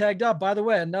got him tagged up. By the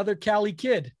way, another Cali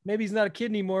kid. Maybe he's not a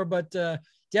kid anymore, but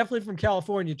definitely from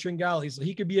California, Tringali. So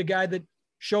he could be a guy that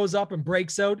shows up and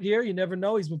breaks out here. You never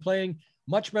know. He's been playing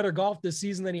much better golf this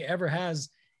season than he ever has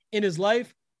in his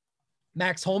life.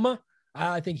 Max Homa,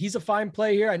 I think he's a fine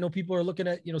play here. I know people are looking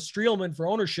at, Streelman for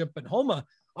ownership, but Homa,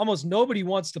 almost nobody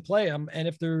wants to play him. And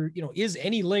if there, is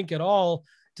any link at all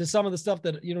to some of the stuff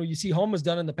that, you see Homa's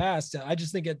done in the past, I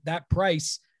just think at that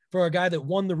price for a guy that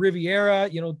won the Riviera,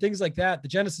 things like that, the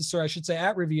Genesis Tour, I should say,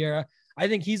 at Riviera, I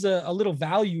think he's a little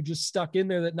value just stuck in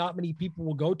there that not many people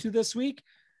will go to this week.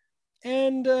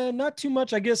 And not too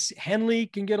much. I guess Henley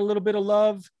can get a little bit of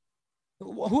love.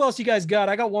 Who else you guys got?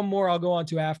 I got one more I'll go on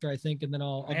to after, I think, and then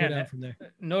I'll go down from there.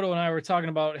 Noto and I were talking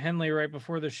about Henley right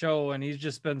before the show, and he's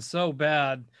just been so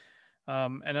bad.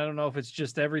 And I don't know if it's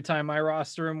just every time I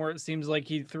roster him where it seems like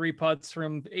he 3 putts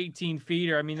from 18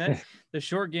 feet, or that the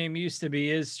short game used to be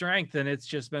his strength, and it's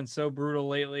just been so brutal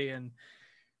lately, and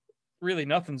really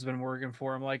nothing's been working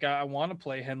for him. Like, I want to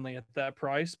play Henley at that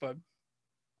price, but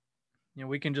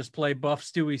we can just play Buff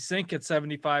Stewie Sink at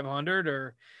 7,500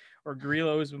 or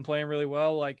Grillo, who's been playing really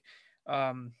well. Like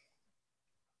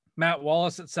Matt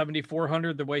Wallace at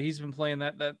 7,400, the way he's been playing,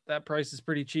 that price is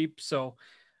pretty cheap. So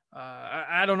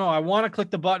I don't know. I want to click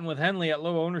the button with Henley at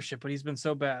low ownership, but he's been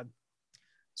so bad.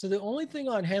 So the only thing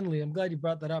on Henley, I'm glad you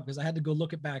brought that up because I had to go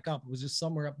look it back up. It was just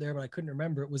somewhere up there, but I couldn't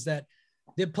remember. It was that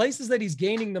the places that he's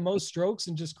gaining the most strokes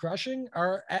and just crushing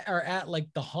are at like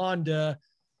the Honda,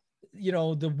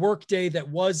 the work day that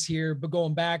was here, but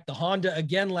going back, the Honda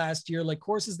again last year, like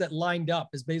courses that lined up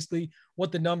is basically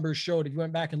what the numbers showed. If you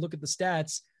went back and look at the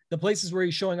stats, the places where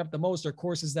he's showing up the most are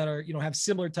courses that are, have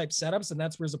similar type setups. And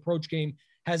that's where his approach game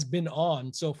has been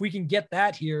on. So if we can get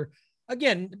that here,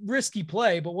 again, risky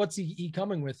play, but what's he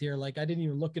coming with here? Like, I didn't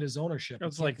even look at his ownership.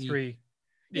 It's like 3.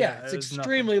 Yeah, it's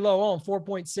extremely low on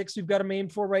 4.6. We've got him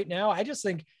aimed for right now. I just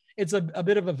think it's a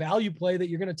bit of a value play that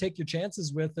you're going to take your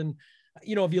chances with. And,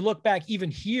 if you look back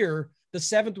even here, the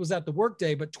 7th was at the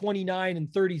workday, but 29 and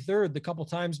 33rd, the couple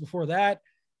times before that,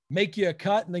 make you a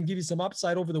cut and then give you some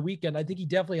upside over the weekend. I think he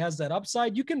definitely has that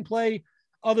upside. You can play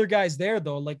other guys there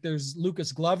though. Like there's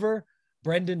Lucas Glover,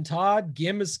 Brendan Todd,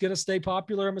 Gim is going to stay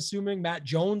popular. I'm assuming Matt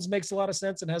Jones makes a lot of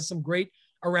sense and has some great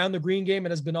around the green game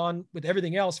and has been on with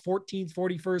everything else, 14th,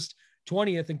 41st,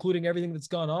 20th, including everything that's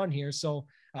gone on here. So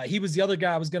he was the other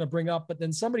guy I was going to bring up, but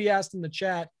then somebody asked in the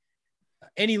chat,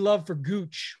 any love for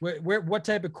Gooch? What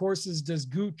type of courses does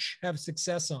Gooch have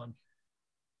success on?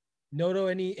 Noto,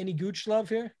 any Gooch love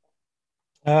here?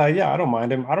 Yeah, I don't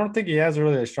mind him. I don't think he has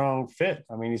really a strong fit.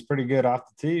 I mean, he's pretty good off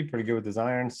the tee, pretty good with his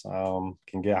irons,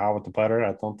 can get hot with the putter.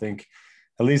 I don't think,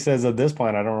 at least as of this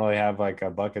point, I don't really have like a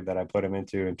bucket that I put him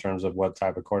into in terms of what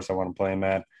type of course I want to play him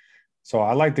at. So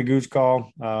I like the Gooch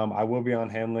call. I will be on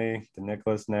Henley, the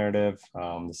Nicholas narrative,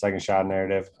 the second shot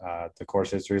narrative. The course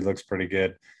history looks pretty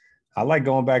good. I like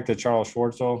going back to Charles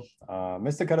Schwartzel.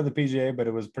 Missed the cut of the PGA, but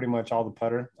it was pretty much all the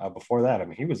putter. Before that, I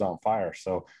mean, he was on fire.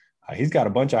 So he's got a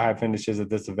bunch of high finishes at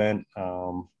this event.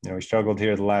 He struggled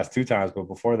here the last 2 times, but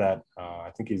before that,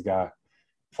 I think he's got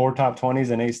 4 top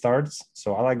 20s and 8 starts.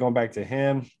 So I like going back to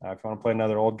him. If you want to play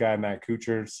another old guy, Matt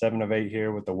Kuchar, 7 of 8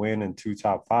 here with the win and 2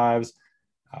 top 5s.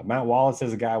 Matt Wallace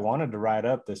is a guy I wanted to ride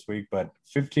up this week, but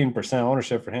 15%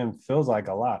 ownership for him feels like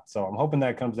a lot. So I'm hoping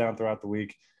that comes down throughout the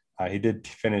week. He did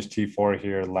finish T4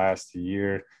 here last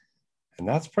year. And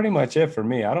that's pretty much it for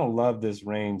me. I don't love this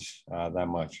range that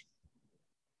much.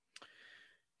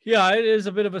 Yeah, it is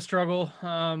a bit of a struggle.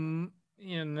 And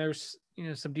there's,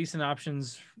 some decent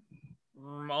options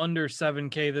under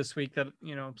 7K this week that,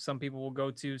 some people will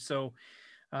go to. So,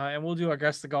 and we'll do our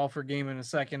guess the golfer game in a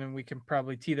second, and we can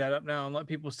probably tee that up now and let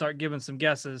people start giving some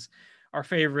guesses. Our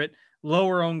favorite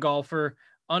lower owned golfer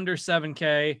under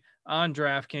 7K on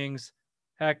DraftKings.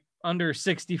 Heck, under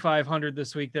 6,500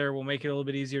 this week there will make it a little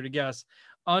bit easier to guess.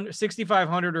 Under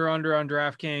 6,500 or under on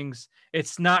DraftKings.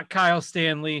 It's not Kyle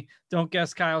Stanley. Don't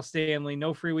guess Kyle Stanley.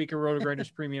 No free week of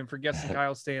RotoGrinders Premium for guessing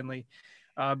Kyle Stanley,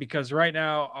 because right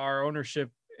now our ownership,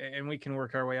 and we can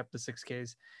work our way up to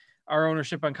 6Ks. Our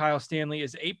ownership on Kyle Stanley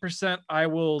is 8%. I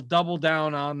will double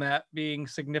down on that being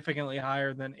significantly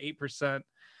higher than 8%.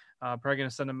 Probably going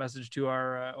to send a message to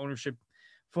our ownership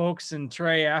folks and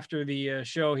Trey after the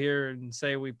show here and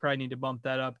say we probably need to bump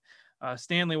that up.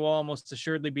 Stanley will almost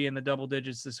assuredly be in the double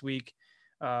digits this week.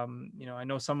 I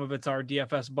know some of it's our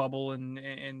DFS bubble and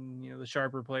the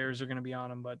sharper players are going to be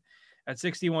on him, but at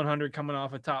 6,100 coming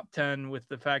off a top 10 with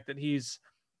the fact that he's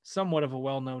somewhat of a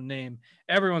well-known name,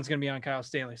 everyone's going to be on Kyle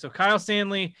Stanley. So Kyle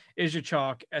Stanley is your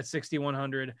chalk at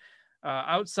 6,100.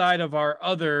 Outside of our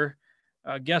other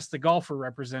guess the golfer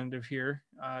representative here.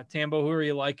 Tambo, who are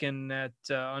you liking at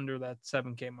under that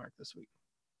 7K mark this week?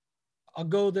 I'll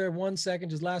go there 1 second.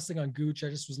 Just last thing on Gooch. I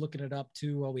just was looking it up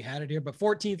too while we had it here. But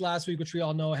 14th last week, which we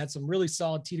all know had some really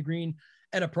solid tee to green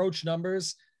and approach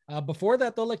numbers. Before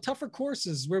that, though, like tougher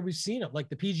courses where we've seen it, like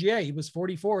the PGA, he was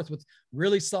 44th with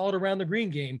really solid around the green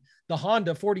game. The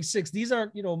Honda 46. These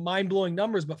aren't, mind blowing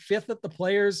numbers, but 5th at the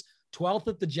Players, 12th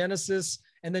at the Genesis,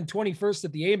 and then 21st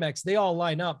at the Amex. They all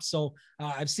line up. So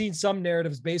I've seen some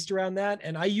narratives based around that.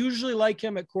 And I usually like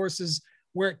him at courses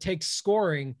where it takes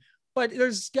scoring. But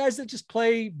there's guys that just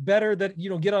play better that,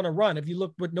 get on a run. If you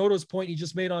look what Noto's point he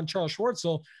just made on Charles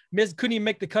Schwartzel, couldn't even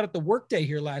make the cut at the workday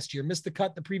here last year, missed the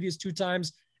cut the previous 2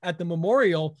 times at the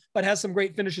Memorial, but has some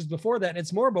great finishes before that. And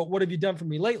it's more about what have you done for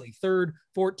me lately? 3rd,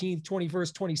 14th,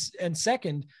 21st, 20 and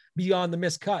 2nd beyond the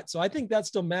missed cut. So I think that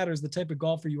still matters the type of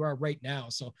golfer you are right now.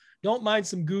 So don't mind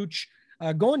some Gooch.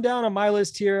 Going down on my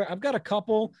list here, I've got a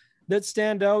couple that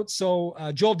stand out. So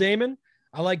Joel Damon,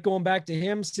 I like going back to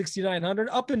him, 6,900,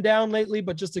 up and down lately,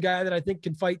 but just a guy that I think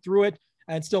can fight through it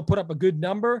and still put up a good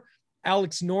number.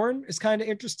 Alex Noren is kind of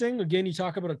interesting. Again, you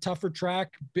talk about a tougher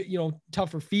track,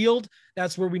 tougher field.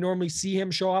 That's where we normally see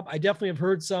him show up. I definitely have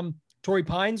heard some Torrey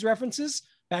Pines references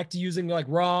back to using like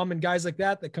Rahm and guys like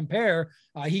that compare.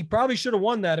 He probably should have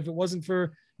won that if it wasn't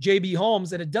for JB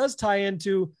Holmes. And it does tie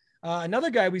into another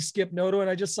guy we skipped, Noto, and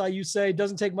I just saw you say it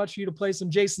doesn't take much for you to play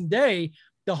some Jason Day,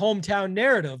 the hometown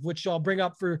narrative, which I'll bring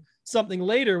up for something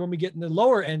later when we get in the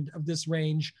lower end of this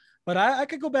range. But I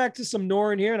could go back to some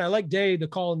Noren here, and I like Day to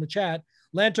call in the chat.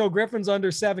 Lanto Griffin's under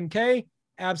 7K,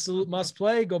 absolute must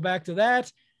play. Go back to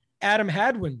that. Adam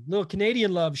Hadwin, little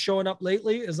Canadian love showing up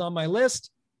lately, is on my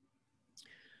list.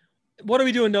 What are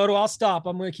we doing, Noto? I'll stop.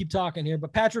 I'm going to keep talking here.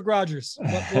 But Patrick Rogers,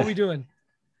 what are we doing?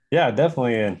 Yeah,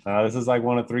 definitely in. This is like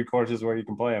one of 3 courses where you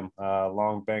can play him,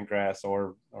 Long Bentgrass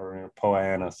or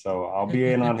Poa-annua. So I'll be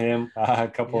in on him. A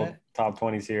couple top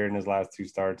 20s here in his last 2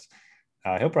 starts.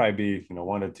 He'll probably be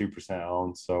 1 to 2%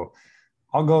 owned. So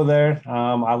I'll go there.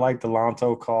 I like the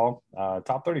Lanto call.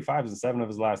 Top 35 is in 7 of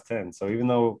his last 10. So even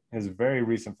though his very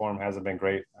recent form hasn't been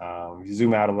great, if you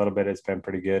zoom out a little bit, it's been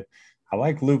pretty good. I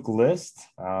like Luke List.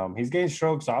 He's gained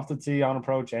strokes off the tee, on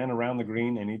approach, and around the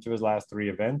green in each of his last 3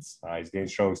 events. He's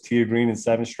gained strokes tee to green in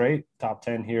 7 straight, top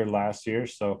 10 here last year.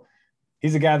 So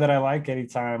he's a guy that I like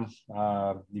anytime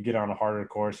you get on a harder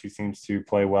course. He seems to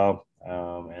play well.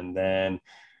 And then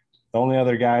the only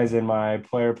other guys in my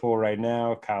player pool right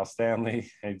now, Kyle Stanley,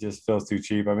 it just feels too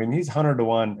cheap. I mean, he's 100 to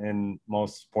 1 in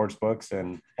most sports books,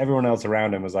 and everyone else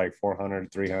around him is like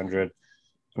 400, 300.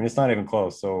 I mean, it's not even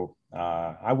close. So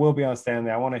I will be on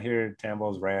Stanley. I want to hear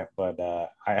Tambo's rant, but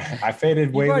I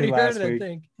faded Whaley last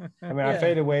week. I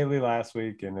faded Whaley last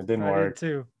week, and it didn't work.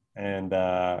 Too. And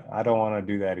I don't want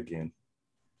to do that again.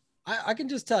 I can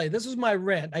just tell you, this was my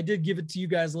rant. I did give it to you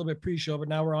guys a little bit pre-show, but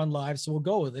now we're on live, so we'll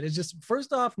go with it. It's just,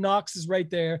 first off, Knox is right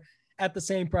there at the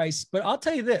same price. But I'll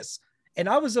tell you this, and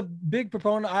I was a big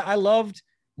proponent. I loved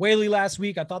Whaley last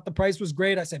week. I thought the price was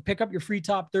great. I said, pick up your free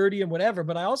top 30 and whatever,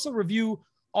 but I also review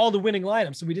all the winning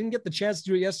lineups. So we didn't get the chance to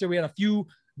do it yesterday. We had a few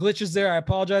glitches there. I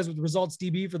apologize with Results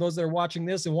DB for those that are watching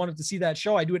this and wanted to see that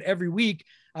show. I do it every week.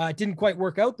 It didn't quite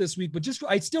work out this week, but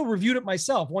I still reviewed it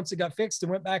myself once it got fixed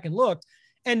and went back and looked.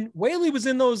 And Whaley was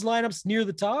in those lineups near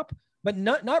the top, but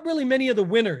not really many of the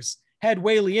winners had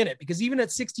Whaley in it, because even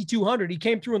at 6,200, he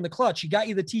came through in the clutch. He got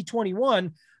you the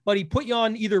T21, but he put you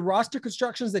on either roster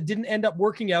constructions that didn't end up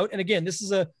working out. And again, this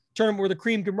is a tournament where the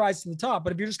cream can rise to the top,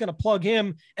 but if you're just going to plug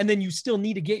him and then you still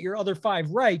need to get your other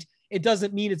 5 right, it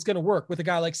doesn't mean it's going to work with a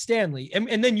guy like Stanley.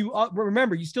 And then you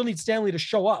remember, you still need Stanley to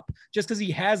show up. Just because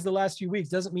he has the last few weeks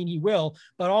doesn't mean he will.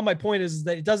 But all my point is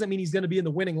that it doesn't mean he's going to be in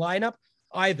the winning lineup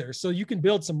either. So you can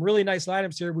build some really nice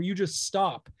lineups here where you just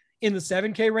stop in the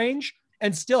 7K range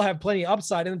and still have plenty of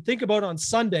upside. And think about on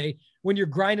Sunday when you're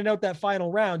grinding out that final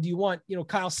round, do you want,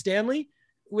 Kyle Stanley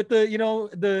with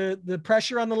the, the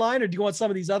pressure on the line, or do you want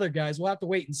some of these other guys? We'll have to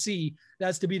wait and see.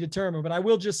 That's to be determined. But I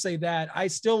will just say that I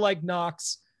still like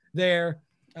Knox there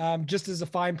just as a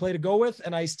fine play to go with.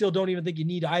 And I still don't even think you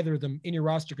need either of them in your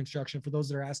roster construction for those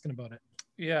that are asking about it.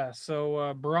 Yeah,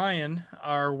 so Brian,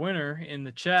 our winner in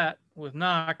the chat with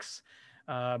Knox,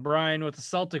 Brian with the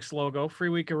Celtics logo, free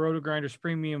week of Roto Grinders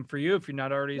Premium for you if you're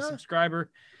not already a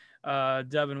subscriber.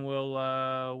 Devin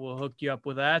will hook you up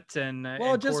with that. And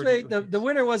just wait. The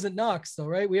winner wasn't Knox, though,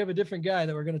 right? We have a different guy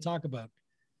that we're going to talk about.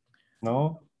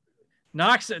 No,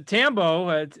 Knox Tambo.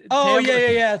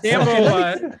 Yeah.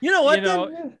 Tambo. You know what?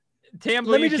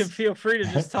 Tambo, you can feel free to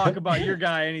just talk about your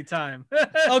guy anytime.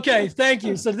 Okay, thank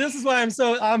you. So this is why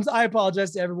I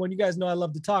apologize to everyone. You guys know I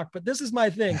love to talk, but this is my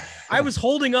thing. I was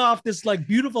holding off this like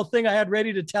beautiful thing I had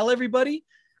ready to tell everybody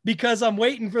because I'm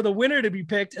waiting for the winner to be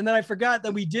picked. And then I forgot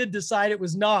that we did decide it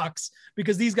was Knox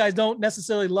because these guys don't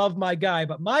necessarily love my guy,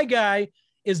 but my guy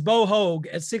is Bo Hogue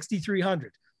at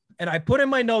 6,300. And I put in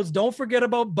my notes, don't forget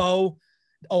about Bo,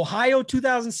 Ohio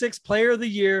 2006 Player of the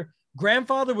Year.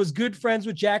 Grandfather was good friends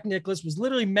with Jack Nicklaus, was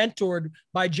literally mentored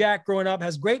by Jack growing up,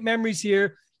 has great memories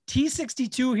here.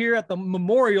 T62 here at the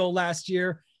Memorial last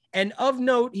year. And of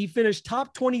note, he finished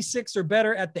top 26 or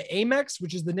better at the Amex,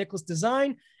 which is the Nicklaus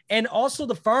design, and also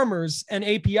the Farmers and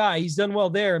API. He's done well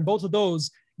there. And both of those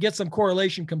get some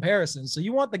correlation comparisons. So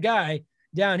you want the guy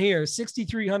down here,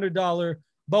 $6,300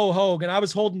 Bo Hogue. And I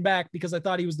was holding back because I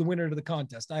thought he was the winner of the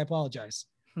contest. I apologize.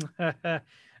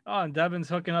 Oh, and Devin's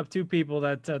hooking up two people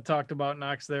that talked about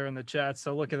Knox there in the chat.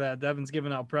 So look at that. Devin's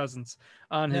giving out presents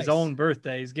on his own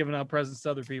birthday. He's giving out presents to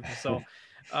other people. So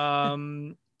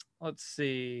let's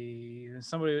see.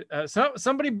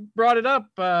 Somebody brought it up.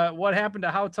 What happened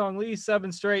to Hao Tong Lee?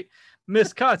 7 straight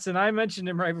missed cuts. And I mentioned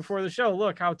him right before the show.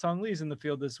 Look, Hao Tong Lee's in the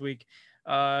field this week.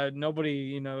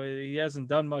 Nobody, he hasn't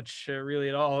done much really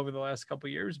at all over the last couple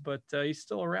of years, but he's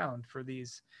still around for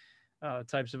these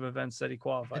types of events that he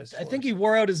qualifies for. I think he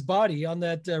wore out his body on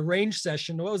that range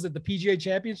session. What was it? The PGA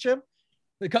Championship?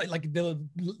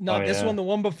 This one, the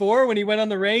one before when he went on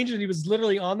the range and he was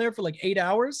literally on there for like 8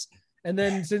 hours. And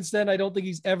then since then, I don't think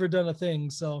he's ever done a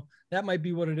thing. So that might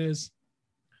be what it is.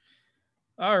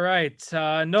 All right.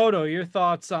 Noto, your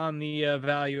thoughts on the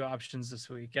value options this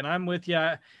week. And I'm with you.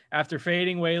 After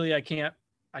fading Whaley, I can't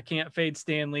fade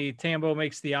Stanley. Tambo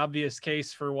makes the obvious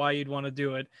case for why you'd want to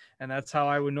do it, and that's how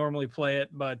I would normally play it.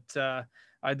 But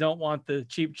I don't want the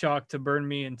cheap chalk to burn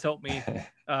me and tilt me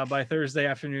by Thursday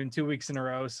afternoon 2 weeks in a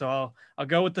row. So I'll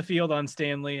go with the field on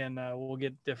Stanley, and we'll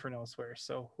get different elsewhere.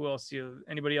 So who else?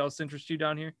 Anybody else interest you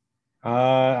down here?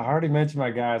 I already mentioned my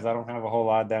guys. I don't have a whole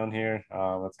lot down here.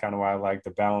 That's kind of why I like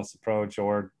the balanced approach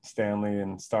or Stanley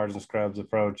and stars and scrubs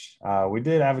approach. We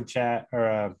did have a chat or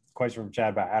a question from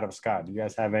Chad about Adam Scott. Do you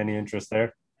guys have any interest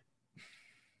there?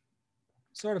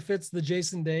 Sort of fits the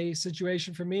Jason Day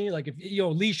situation for me. Like if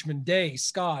Leishman, Day,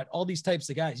 Scott, all these types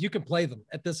of guys, you can play them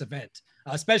at this event,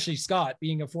 especially Scott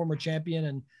being a former champion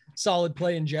and solid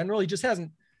play in general. He just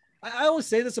hasn't. I always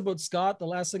say this about Scott. The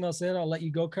last thing I'll say, and I'll let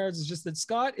you go, Cards, is just that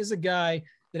Scott is a guy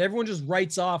that everyone just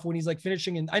writes off when he's like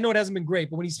finishing. And I know it hasn't been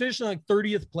great, but when he's finishing like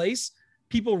 30th place,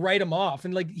 people write him off.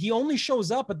 And like, he only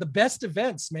shows up at the best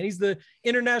events, man. He's the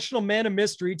international man of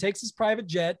mystery, takes his private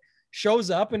jet, shows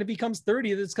up, and it becomes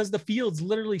 30th. It's because the field's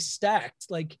literally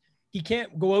stacked. Like, he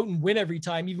can't go out and win every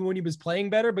time, even when he was playing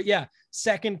better. But yeah,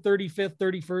 2nd, 35th,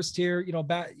 31st here,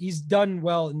 he's done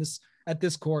well at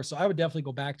this course. So I would definitely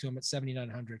go back to him at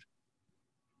 7,900.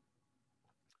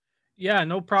 Yeah,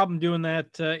 no problem doing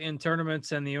that in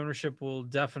tournaments, and the ownership will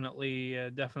definitely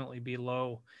be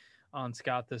low on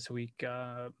Scott this week.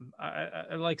 I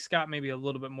like Scott maybe a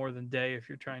little bit more than Day if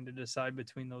you're trying to decide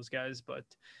between those guys, but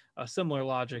a similar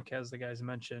logic as the guys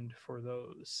mentioned for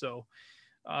those. So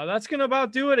that's going to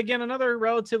about do it. Again, another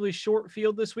relatively short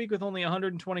field this week with only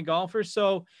 120 golfers.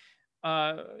 So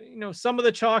some of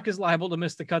the chalk is liable to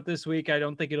miss the cut this week. I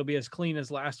don't think it'll be as clean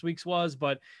as last week's was,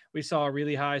 but we saw a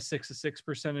really high 6-6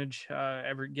 percentage,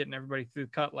 getting everybody through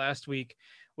the cut last week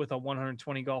with a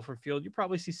 120 golfer field. You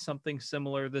probably see something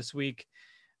similar this week.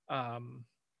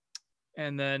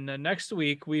 And then next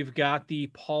week we've got the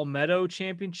Palmetto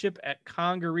Championship at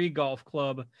Congaree Golf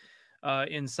Club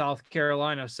in South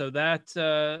Carolina. So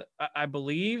that I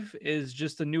believe is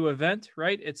just a new event,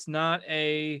 right? It's not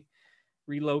a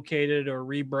relocated or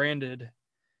rebranded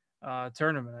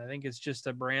tournament. I think it's just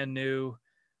a brand new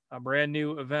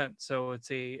event. So it's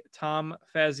a Tom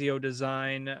Fazio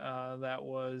design that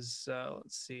was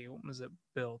let's see, when was it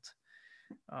built?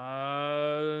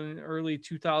 Early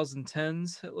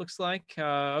 2010s, it looks like.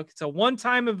 It's a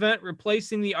one-time event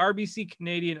replacing the RBC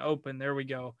Canadian Open. There we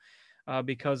go.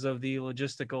 Because of the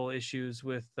logistical issues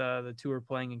with the tour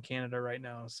playing in Canada right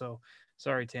now. So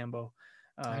sorry, Tambo.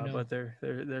 But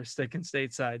they're sticking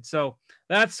stateside. So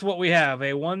that's what we have,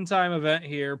 a one-time event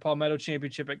here, Palmetto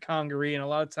Championship at Congaree. And a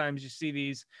lot of times you see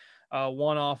these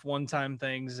one-off, one-time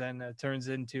things, and it turns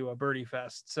into a birdie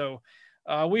fest. So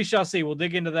we shall see. We'll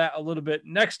dig into that a little bit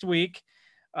next week.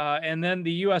 And then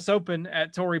the U.S. Open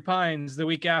at Torrey Pines the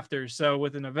week after. So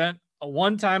with an event a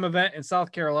one-time event in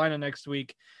South Carolina next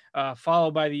week,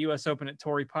 followed by the U.S. Open at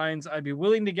Torrey Pines. I'd be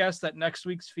willing to guess that next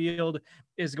week's field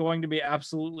is going to be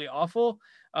absolutely awful,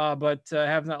 but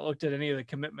have not looked at any of the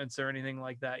commitments or anything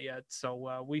like that yet.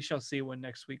 So we shall see when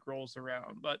next week rolls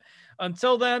around. But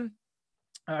until then,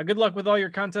 good luck with all your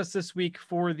contests this week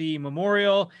for the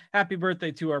Memorial. Happy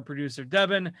birthday to our producer,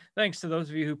 Devin. Thanks to those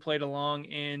of you who played along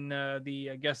in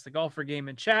the Guess the Golfer game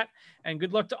in chat. And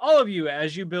good luck to all of you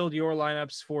as you build your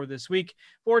lineups for this week.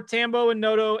 For Tambo and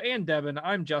Noto and Devin,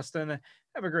 I'm Justin.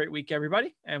 Have a great week,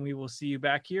 everybody. And we will see you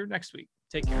back here next week.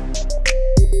 Take care.